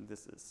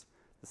 This is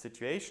the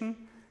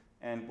situation.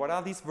 And what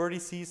are these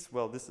vertices?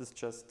 Well, this is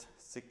just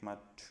sigma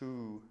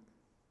 2,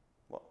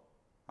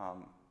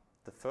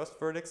 the first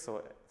vertex. So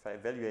if I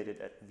evaluate it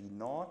at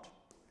V0,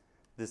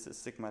 this is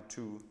sigma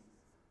 2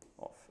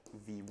 of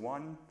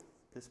V1,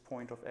 this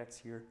point of x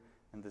here,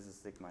 and this is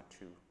sigma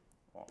 2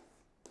 of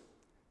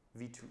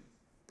V2.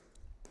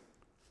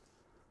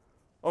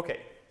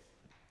 Okay.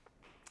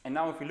 And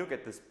now if we look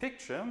at this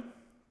picture,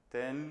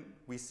 then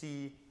we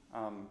see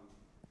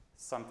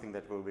something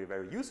that will be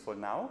very useful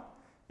now.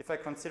 If I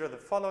consider the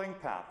following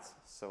paths,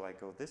 so I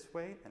go this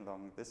way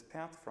along this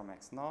path from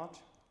x0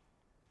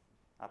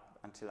 up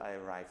until I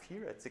arrive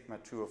here at sigma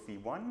 2 of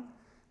V1,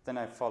 then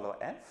I follow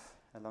f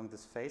along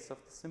this face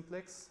of the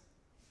simplex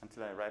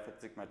until I arrive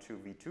at sigma 2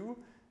 V2,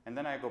 and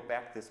then I go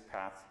back this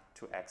path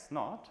to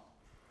x0.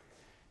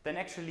 Then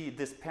actually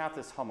this path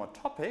is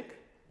homotopic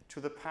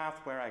to the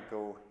path where I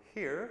go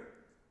here,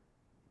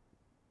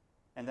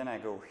 and then I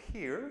go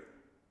here,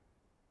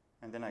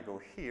 and then I go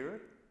here,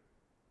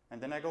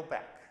 and then I go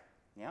back,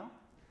 yeah?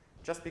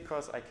 Just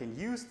because I can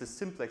use the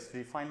simplex to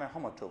define my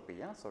homotopy,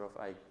 yeah? Sort of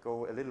I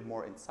go a little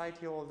more inside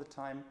here all the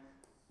time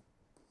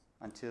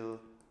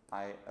until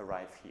I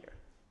arrive here,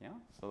 yeah?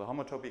 So the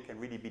homotopy can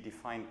really be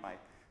defined by,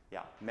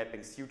 yeah,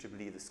 mapping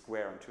suitably the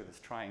square onto this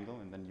triangle,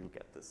 and then you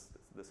get this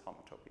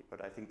homotopy.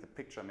 But I think the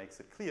picture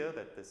makes it clear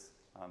that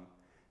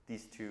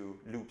these 2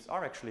 loops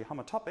are actually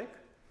homotopic.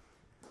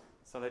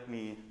 So let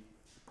me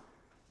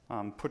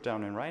put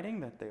down in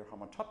writing that they are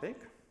homotopic.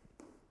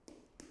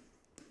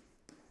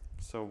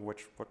 So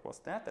what was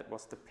that? That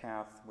was the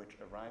path which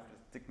arrived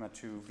at sigma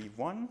 2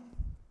 V1.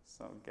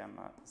 So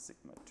gamma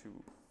sigma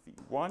 2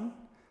 V1.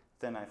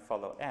 Then I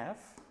follow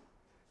f,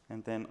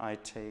 and then I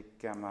take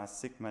gamma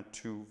sigma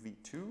 2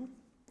 V2,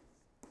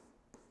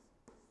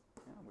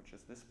 which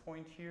is this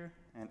point here,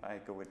 and I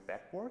go it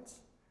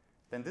backwards.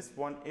 Then this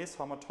one is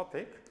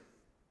homotopic.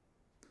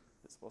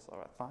 This was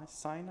our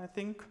sign, I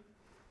think.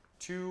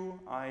 2,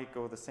 I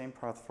go the same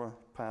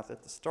path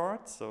at the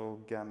start, so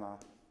gamma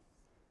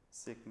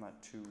sigma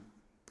 2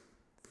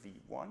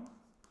 V1.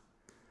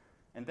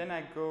 And then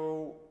I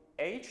go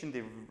h in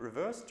the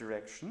reverse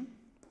direction,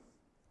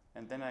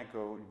 and then I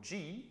go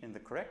g in the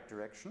correct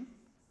direction,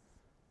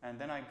 and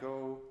then I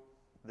go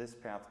this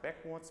path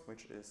backwards,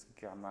 which is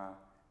gamma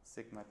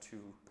sigma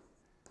 2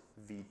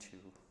 V2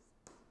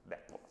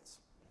 backwards.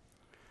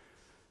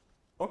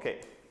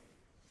 Okay.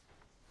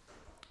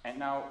 And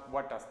now,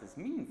 what does this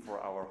mean for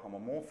our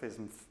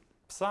homomorphism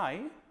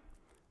psi?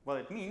 Well,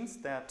 it means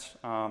that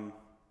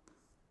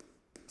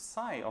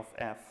psi of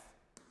f,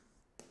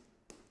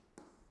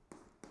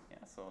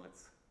 yeah, so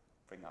let's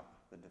bring up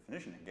the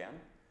definition again.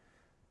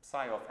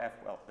 Psi of f,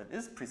 well, that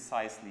is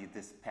precisely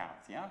this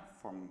path, yeah,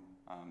 from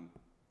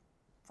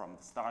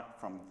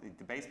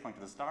the base point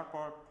to the start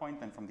point,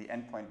 then from the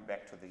end point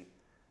back to the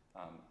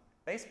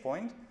base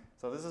point.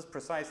 So this is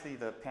precisely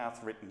the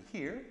path written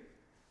here.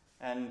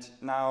 And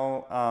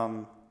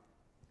now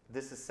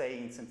this is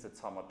saying, since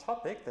it's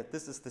homotopic, that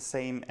this is the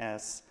same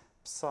as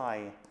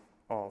psi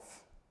of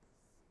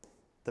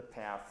the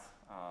path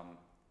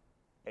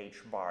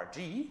h bar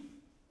g.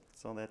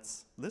 So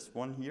that's this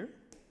one here.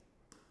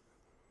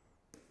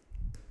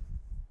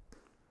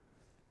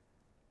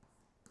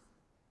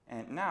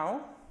 And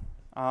now,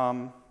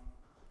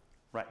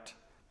 right,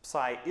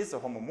 psi is a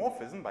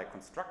homomorphism by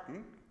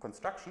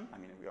construction. I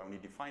mean, we only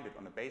defined it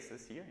on a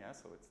basis here, yeah,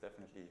 so it's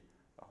definitely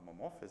a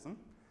homomorphism.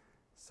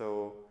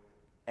 So,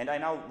 and I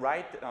now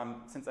write,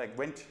 since I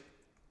went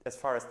as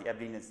far as the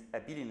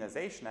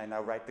abelianization, I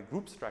now write the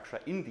group structure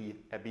in the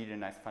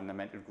abelianized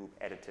fundamental group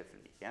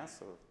additively, yeah.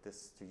 So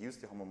this, to use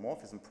the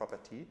homomorphism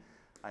property,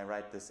 I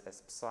write this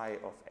as psi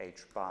of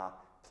h bar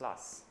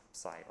plus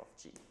psi of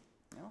g,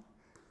 yeah.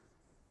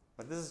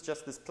 But this is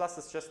just, this plus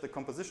is just the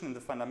composition in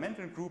the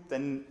fundamental group,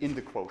 then in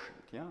the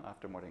quotient, yeah,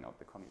 after modding out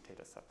the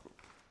commutator subgroup.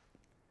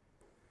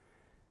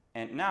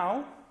 And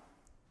now,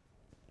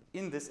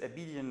 in this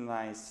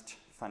abelianized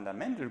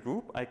fundamental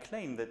group, I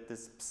claim that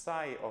this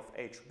psi of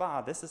h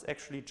bar, this is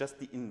actually just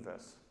the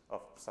inverse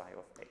of psi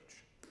of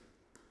h.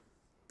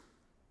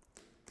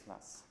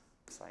 Plus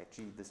psi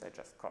g, this I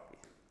just copy.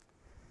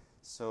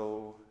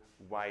 So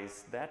why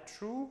is that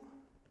true?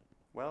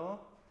 Well,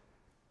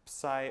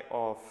 psi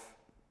of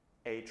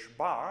h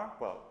bar,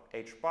 well,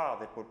 h bar,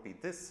 that would be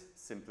this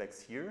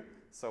simplex here.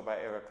 So by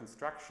our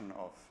construction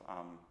of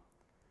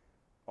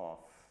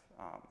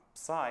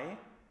psi,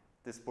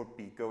 this would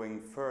be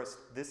going first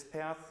this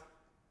path,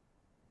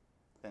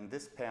 then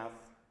this path,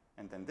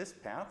 and then this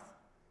path.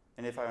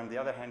 And if I, on the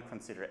other hand,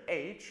 consider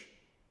h,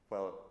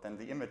 well, then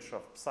the image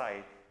of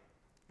psi,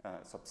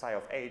 so psi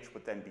of h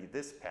would then be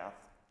this path,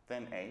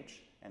 then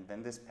h, and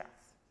then this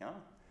path, yeah?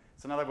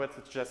 So in other words,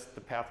 it's just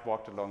the path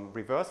walked along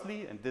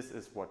reversely, and this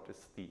is what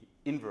is the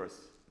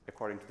inverse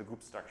according to the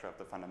group structure of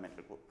the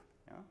fundamental group,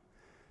 yeah?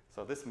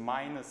 So this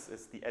minus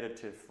is the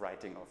additive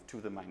writing of 2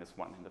 to the minus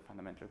 1 in the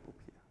fundamental group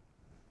here.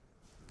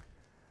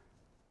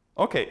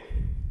 Okay,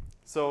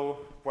 so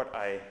what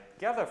I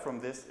gather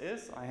from this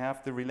is I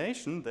have the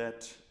relation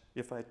that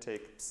if I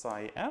take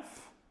psi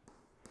f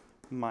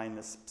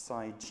minus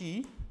psi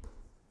g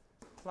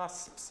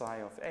plus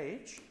psi of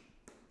h,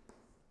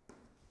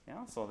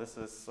 yeah, so this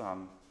is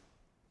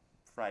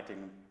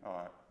writing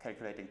or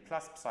calculating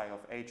plus psi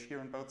of h here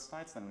on both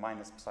sides and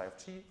minus psi of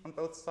g on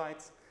both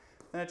sides,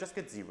 then I just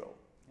get 0.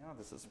 Yeah,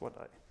 this is what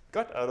I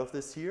got out of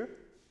this here.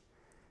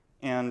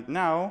 And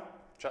now,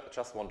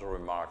 just want to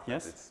remark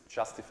yes? that it's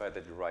justified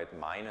that you write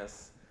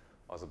minus,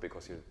 also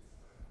because you're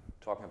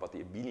talking about the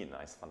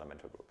abelianized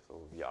fundamental group. So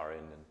we are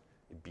in an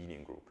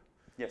abelian group.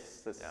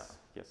 Yes, that's, yeah.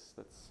 Yes,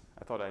 that's,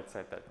 I thought I'd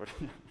said that, but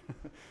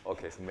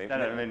okay, so maybe,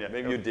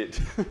 maybe you did.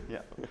 Yeah,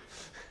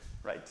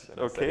 right, Then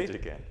okay. I'll say it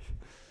again.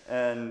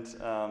 And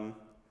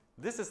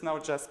this is now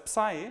just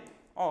psi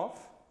of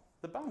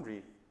the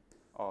boundary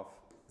of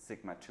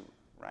sigma 2,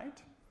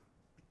 right?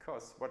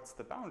 Because what's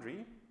the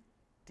boundary?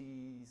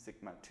 D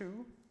sigma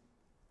 2.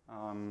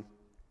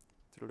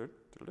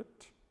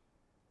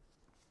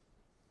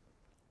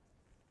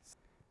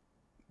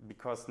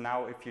 Because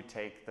now if you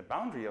take the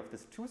boundary of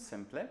this 2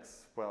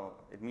 simplex, well,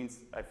 it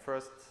means I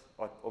first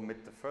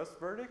omit the first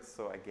vertex,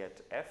 so I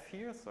get f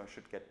here, so I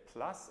should get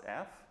plus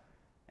f.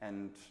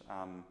 And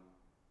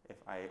if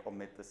I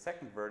omit the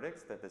second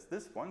vertex, that is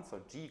this one, so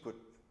g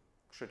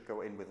should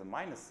go in with a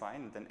minus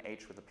sign, and then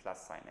h with a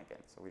plus sign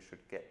again. So we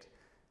should get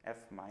f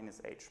minus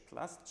h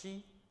plus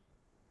g.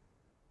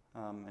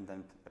 And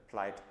then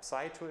applied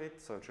psi to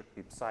it, so it should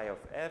be psi of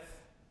f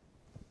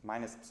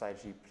minus psi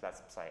g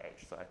plus psi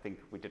h. So I think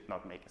we did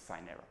not make a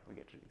sign error. We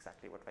get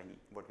exactly what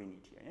we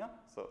need here, yeah?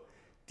 So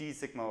d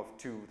sigma of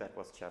 2, that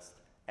was just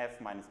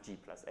f minus g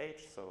plus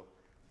h, so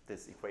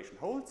this equation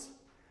holds.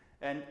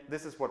 And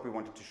this is what we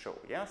wanted to show,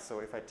 yeah? So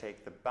if I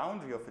take the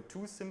boundary of a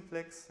 2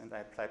 simplex and I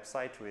apply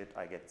psi to it,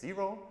 I get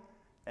 0.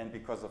 And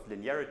because of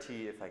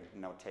linearity, if I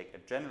now take a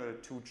general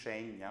 2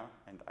 chain, yeah,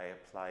 and I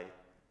apply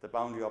the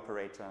boundary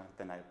operator,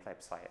 then I apply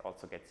psi, I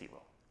also get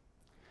 0.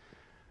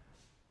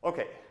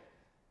 Okay.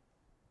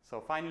 So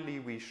finally,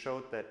 we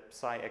showed that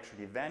psi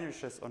actually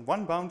vanishes on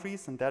one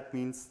boundaries, and that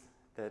means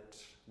that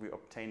we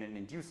obtain an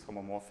induced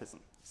homomorphism.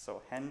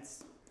 So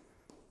hence,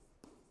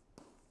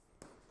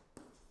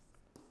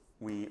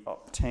 we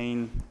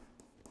obtain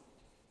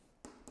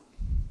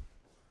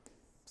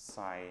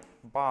psi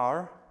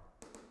bar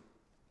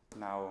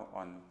now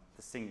on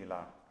the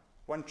singular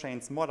one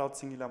chains mod out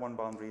singular one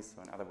boundaries,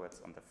 so in other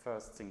words, on the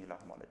first singular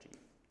homology.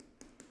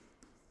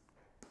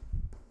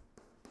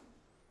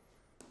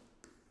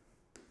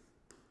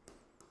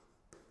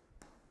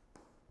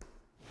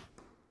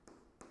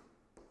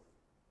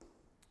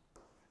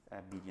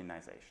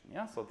 abelianization.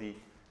 Yeah? So the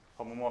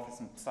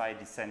homomorphism psi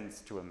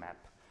descends to a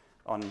map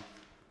on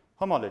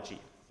homology.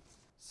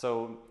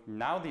 So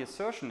now the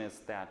assertion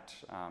is that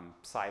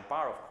psi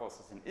bar, of course,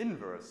 is an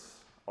inverse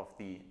of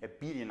the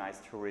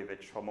abelianized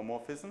Hurewicz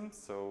homomorphism.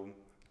 So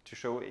to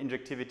show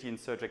injectivity and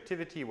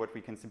surjectivity, what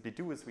we can simply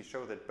do is we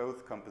show that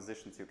both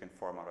compositions you can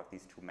form out of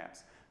these two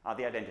maps are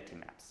the identity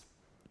maps.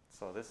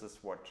 So this is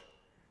what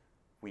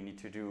we need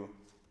to do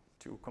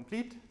to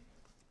complete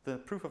the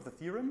proof of the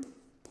theorem.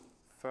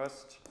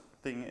 First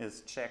thing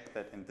is check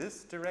that in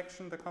this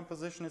direction the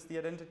composition is the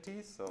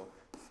identity. So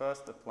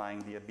first applying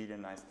the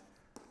abelianized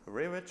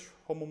Hurewicz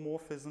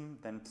homomorphism,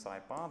 then psi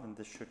bar, then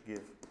this should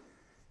give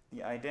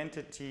the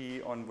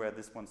identity on where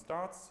this one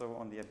starts, so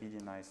on the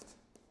abelianized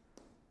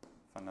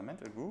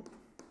fundamental group.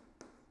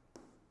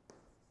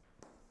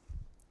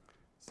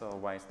 So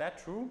why is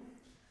that true?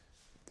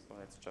 So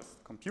let's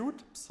just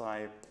compute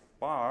psi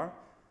bar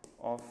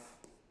of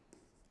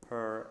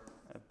her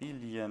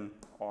abelian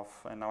of,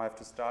 and now I have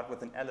to start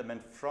with an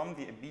element from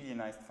the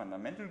abelianized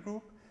fundamental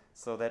group.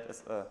 So that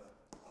is a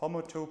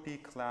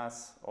homotopy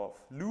class of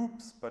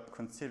loops, but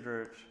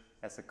considered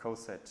as a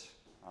coset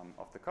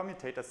of the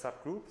commutator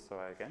subgroup. So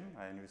again,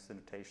 I use the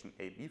notation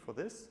AB for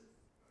this.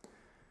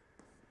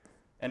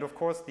 And of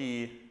course,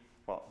 the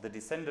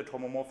descended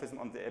homomorphism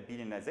on the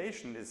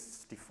abelianization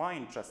is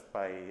defined just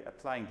by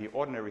applying the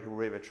ordinary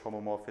Hurewicz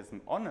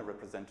homomorphism on a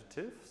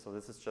representative. So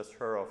this is just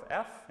her of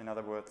f. In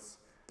other words,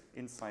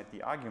 inside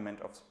the argument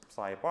of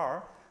psi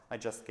bar, I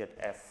just get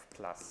f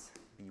plus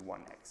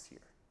b1x here.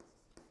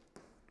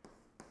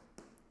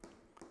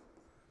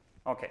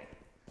 Okay.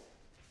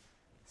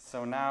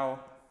 So now,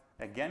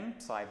 again,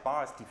 psi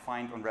bar is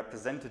defined on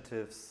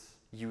representatives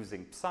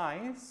using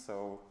psi.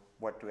 So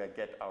what do I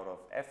get out of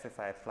f if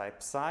I apply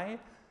psi?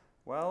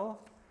 Well,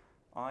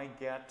 I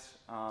get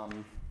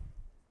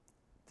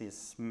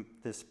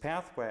this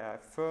path where I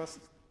first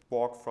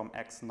walk from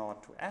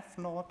x0 to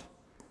f0,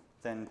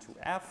 then to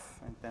f,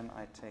 and then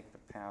I take the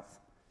path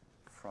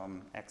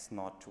from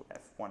x0 to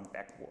f1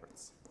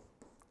 backwards.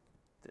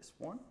 This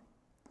one.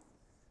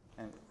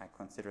 And I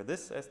consider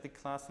this as the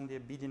class in the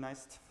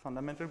abelianized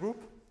fundamental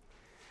group.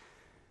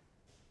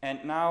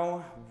 And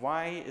now,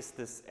 why is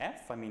this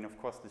f? I mean, of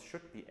course, this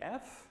should be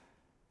f.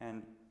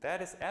 And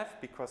that is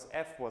f because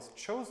f was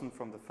chosen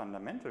from the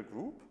fundamental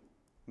group,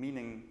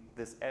 meaning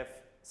this f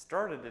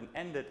started and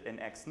ended in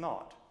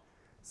x0.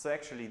 So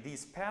actually,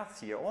 these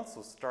paths here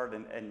also start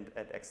and end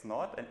at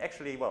x0. And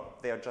actually, well,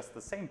 they are just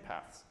the same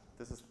paths.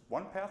 This is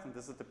one path, and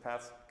this is the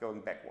path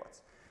going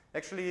backwards.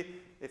 Actually,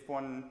 if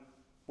one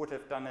would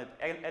have done it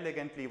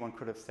elegantly, one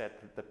could have said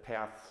that the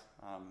path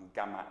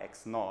gamma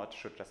x0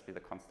 should just be the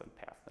constant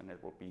path, and it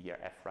would be here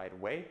f right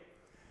away.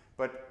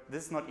 But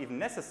this is not even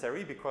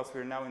necessary because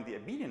we're now in the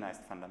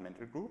abelianized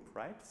fundamental group,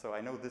 right? So I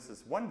know this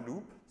is one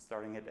loop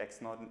starting at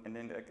x0 and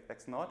then at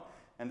x0,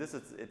 and this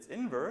is its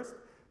inverse.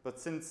 But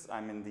since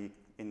I'm in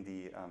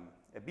the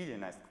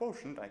abelianized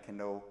quotient, I can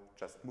now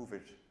just move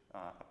it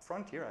up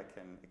front here. I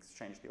can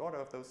exchange the order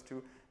of those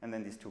two, and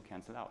then these two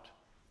cancel out.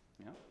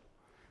 Yeah?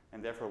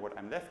 And therefore, what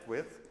I'm left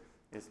with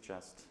is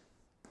just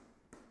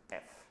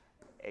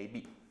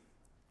FAB.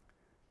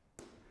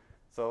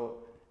 So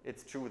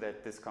it's true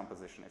that this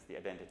composition is the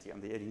identity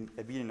on the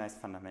abelianized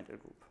fundamental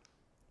group.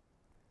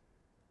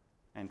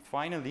 And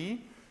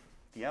finally,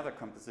 the other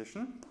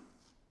composition.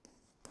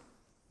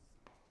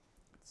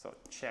 So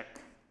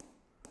check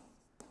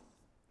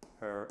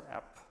her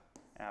up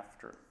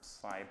after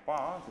psi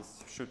bar. This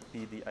should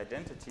be the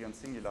identity on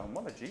singular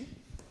homology.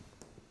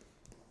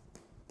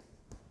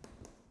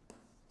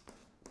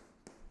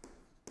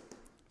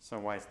 So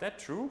why is that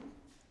true?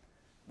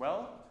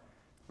 Well,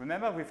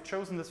 remember we've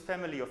chosen this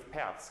family of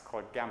paths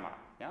called gamma.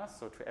 Yeah?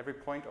 So to every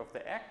point of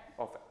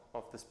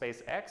the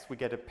space X, we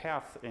get a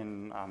path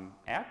in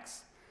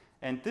X.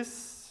 And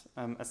this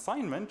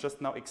assignment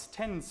just now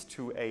extends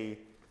to a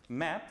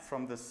map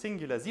from the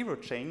singular 0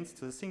 chains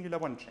to the singular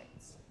 1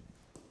 chains.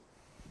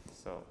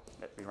 So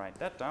let me write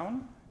that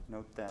down.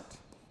 Note that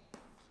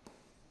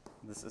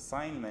this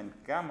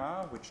assignment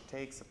gamma, which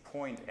takes a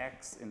point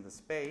X in the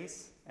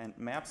space and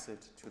maps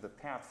it to the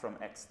path from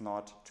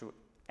x0 to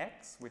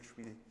x, which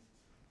we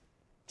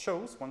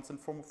chose once and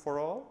for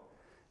all.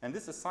 And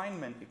this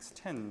assignment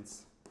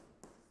extends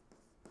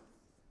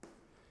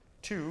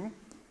to,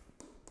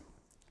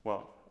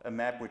 well, a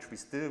map which we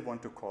still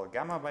want to call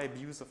gamma by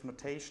abuse of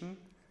notation.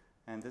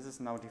 And this is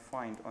now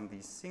defined on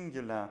the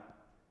singular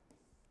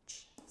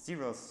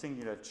zeroth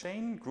singular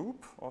chain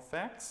group of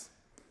X.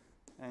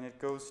 And it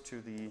goes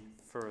to the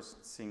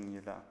first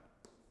singular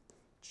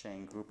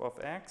chain group of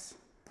X.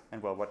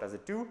 And well, what does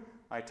it do?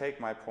 I take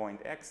my point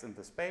X in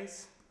the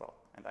space, well,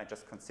 and I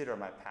just consider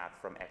my path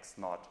from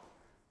x0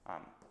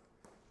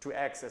 to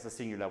X as a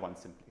singular 1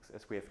 simplex,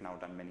 as we have now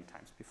done many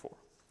times before.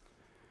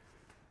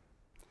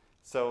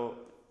 So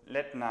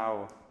let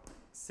now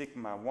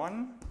sigma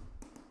 1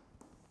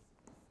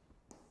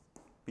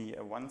 be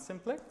a 1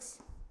 simplex.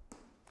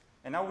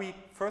 And now we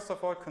first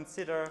of all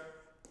consider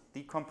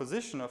the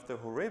composition of the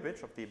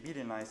Hurewicz, of the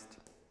abelianized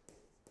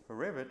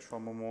Hurewicz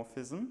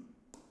homomorphism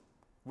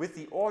with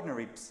the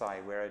ordinary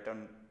psi, where I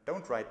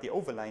don't write the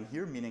overline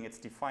here, meaning it's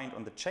defined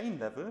on the chain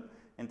level,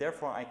 and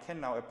therefore I can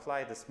now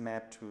apply this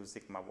map to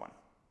sigma 1.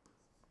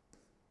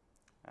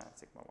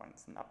 Sigma 1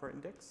 is an upper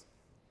index.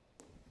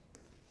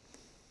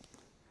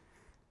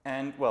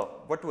 And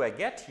well, what do I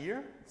get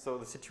here? So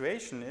the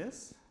situation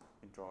is,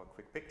 let me draw a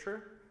quick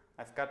picture.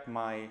 I've got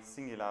my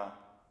singular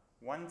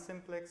 1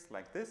 simplex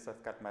like this.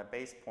 I've got my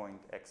base point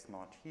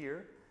x0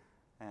 here.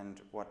 And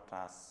what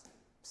does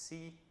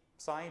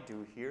psi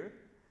do here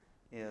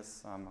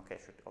is, okay,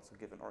 I should also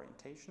give an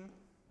orientation.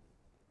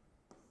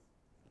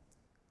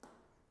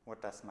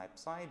 What does my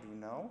psi do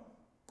now?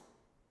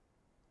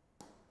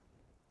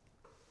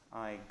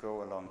 I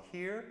go along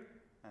here,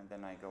 and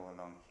then I go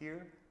along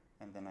here,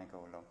 and then I go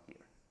along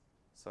here.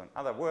 So in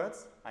other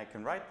words, I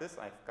can write this.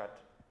 I've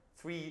got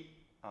 3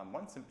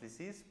 1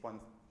 simplices.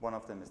 One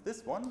of them is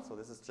this one, so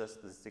this is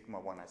just the sigma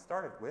 1 I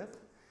started with.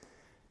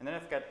 And then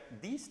I've got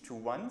these 2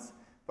 ones,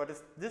 but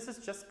this is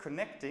just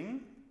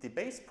connecting the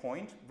base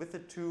point with the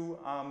 2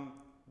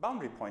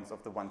 boundary points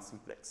of the 1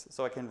 simplex.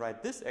 So I can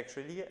write this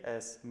actually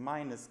as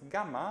minus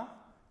gamma,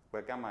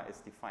 where gamma is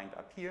defined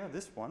up here,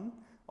 this one,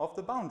 of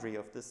the boundary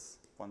of this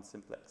 1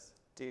 simplex,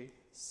 d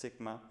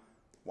sigma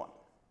 1.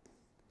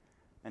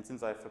 And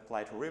since I've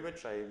applied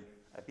Hurewicz,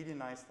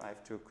 abelianized, I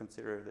have to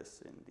consider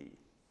this in the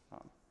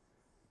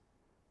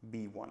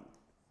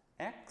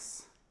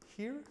B1x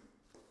here.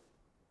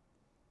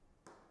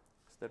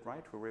 Is that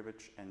right?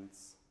 Hurewicz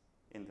ends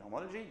in the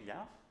homology,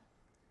 yeah.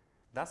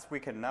 Thus, we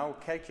can now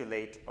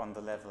calculate on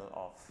the level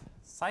of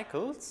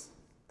cycles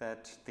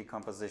that the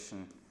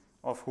composition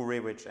of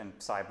Hurewicz and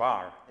psi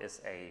bar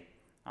is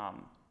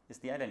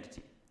the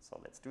identity. So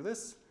let's do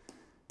this.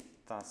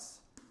 Thus,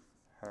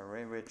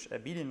 Hurewicz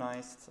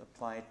abelianized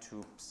applied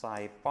to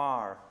psi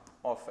bar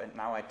of, and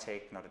now I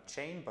take not a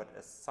chain but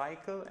a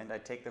cycle, and I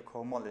take the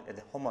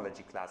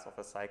homology class of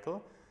a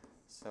cycle.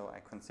 So I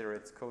consider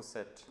its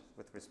coset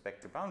with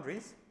respect to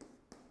boundaries.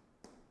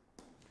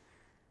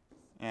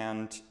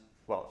 And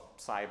well,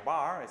 psi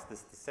bar is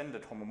this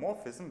descended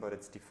homomorphism, but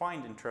it's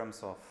defined in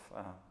terms of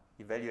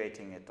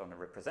evaluating it on a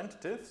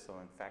representative. So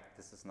in fact,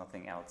 this is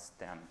nothing else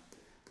than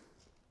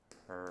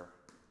her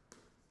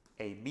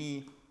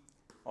AB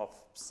of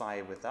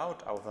psi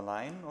without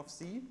overline of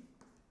Z.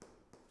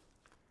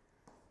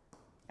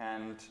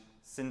 And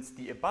since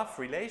the above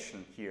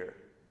relation here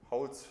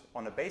holds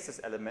on a basis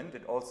element,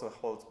 it also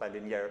holds by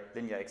linear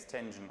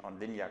extension on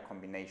linear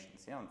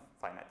combinations, on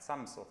finite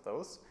sums of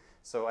those.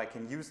 So I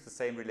can use the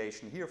same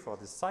relation here for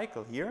this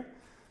cycle here.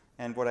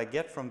 And what I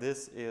get from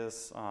this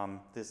is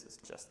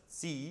just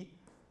Z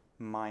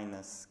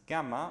minus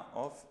gamma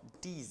of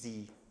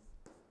dz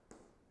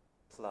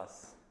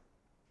plus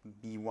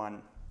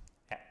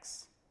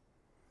b1x.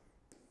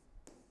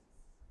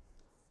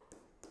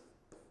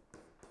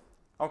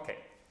 Okay,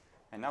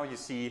 and now you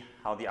see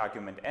how the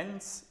argument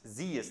ends.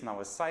 Z is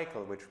now a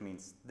cycle, which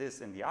means this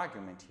in the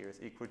argument here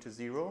is equal to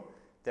 0.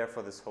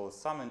 Therefore, this whole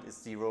summand is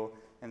 0,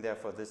 and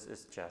therefore this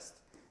is just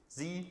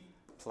Z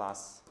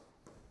plus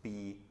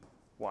b1x.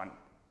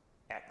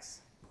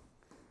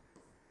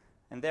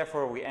 And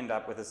therefore, we end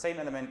up with the same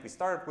element we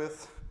started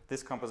with.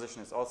 This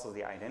composition is also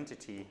the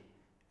identity,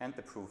 and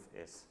the proof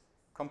is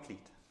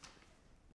complete.